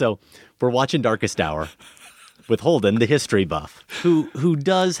funny. So we're watching Darkest Hour with Holden, the history buff, who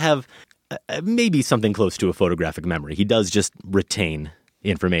does have maybe something close to a photographic memory. He does just retain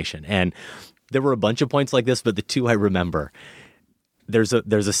information. And there were a bunch of points like this, but the two I remember. There's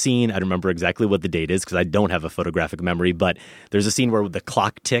a scene, I don't remember exactly what the date is because I don't have a photographic memory, but there's a scene where the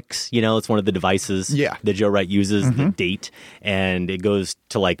clock ticks, it's one of the devices that Joe Wright uses, the date, and it goes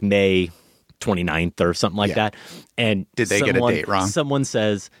to like May 29th or something like that. And did they get a date wrong? Someone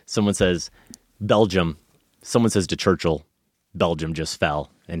says Belgium. Someone says to Churchill, Belgium just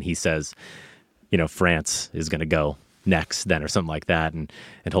fell. And he says, France is going to go next then or something like that. And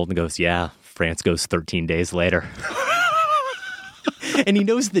Holden goes, yeah, France goes 13 days later. And he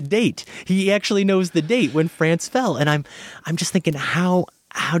knows the date. He actually knows the date when France fell. And I'm just thinking, how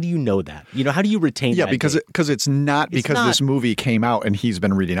do you know that? How do you retain that? Yeah, because it's not because this movie came out and he's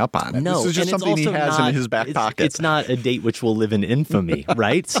been reading up on it. No, this is just something he has in his back pocket. It's not a date which will live in infamy,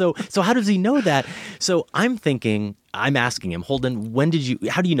 right? So how does he know that? So I'm asking him, Holden,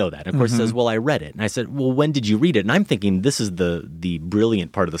 how do you know that? And of course he says, well, I read it. And I said, well, when did you read it? And I'm thinking this is the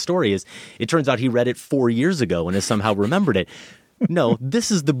brilliant part of the story is it turns out he read it 4 years ago and has somehow remembered it. No,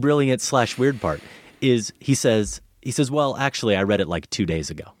 this is the brilliant / weird part is he says, well, actually, I read it like 2 days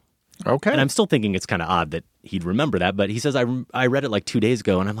ago. Okay. And I'm still thinking it's kind of odd that he'd remember that. But he says, I read it like 2 days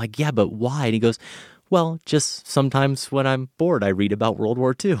ago. And I'm like, yeah, but why? And he goes, well, just sometimes when I'm bored, I read about World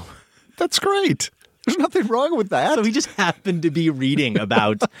War II. That's great. There's nothing wrong with that. So he just happened to be reading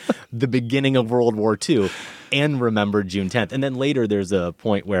about the beginning of World War II and remembered June 10th. And then later there's a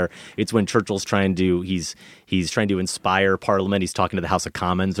point where it's when Churchill's trying to inspire Parliament. He's talking to the House of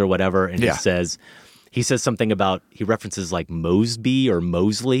Commons or whatever. And he says something about, he references like Mosby or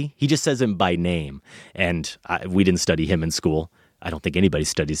Mosley. He just says him by name. And we didn't study him in school. I don't think anybody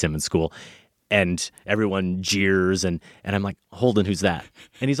studies him in school. And everyone jeers, and I'm like, Holden, who's that?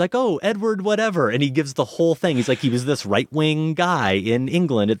 And he's like, oh, Edward whatever. And he gives the whole thing. He's like, he was this right-wing guy in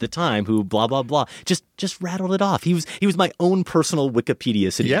England at the time who blah, blah, blah. Just rattled it off. He was my own personal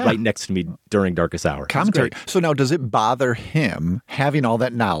Wikipedia sitting right next to me during Darkest Hour. Commentary. So now does it bother him having all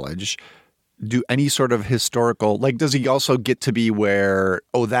that knowledge? do any sort of historical, like, does he also get to be where,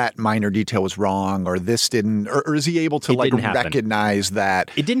 that minor detail was wrong, or this didn't, or is he able to recognize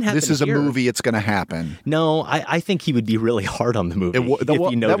that it didn't happen? This is here. a movie, it's going to happen? No, I think he would be really hard on the movie.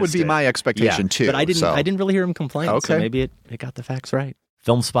 That would be my expectation too. But I didn't really hear him complain. Okay. So maybe it got the facts right.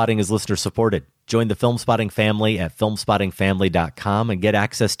 Film Spotting is listener supported. Join the Film Spotting family at filmspottingfamily.com and get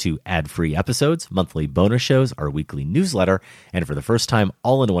access to ad-free episodes, monthly bonus shows, our weekly newsletter, and for the first time,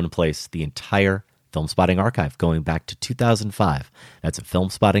 all in one place, the entire Film Spotting archive going back to 2005. That's at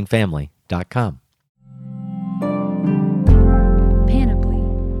filmspottingfamily.com.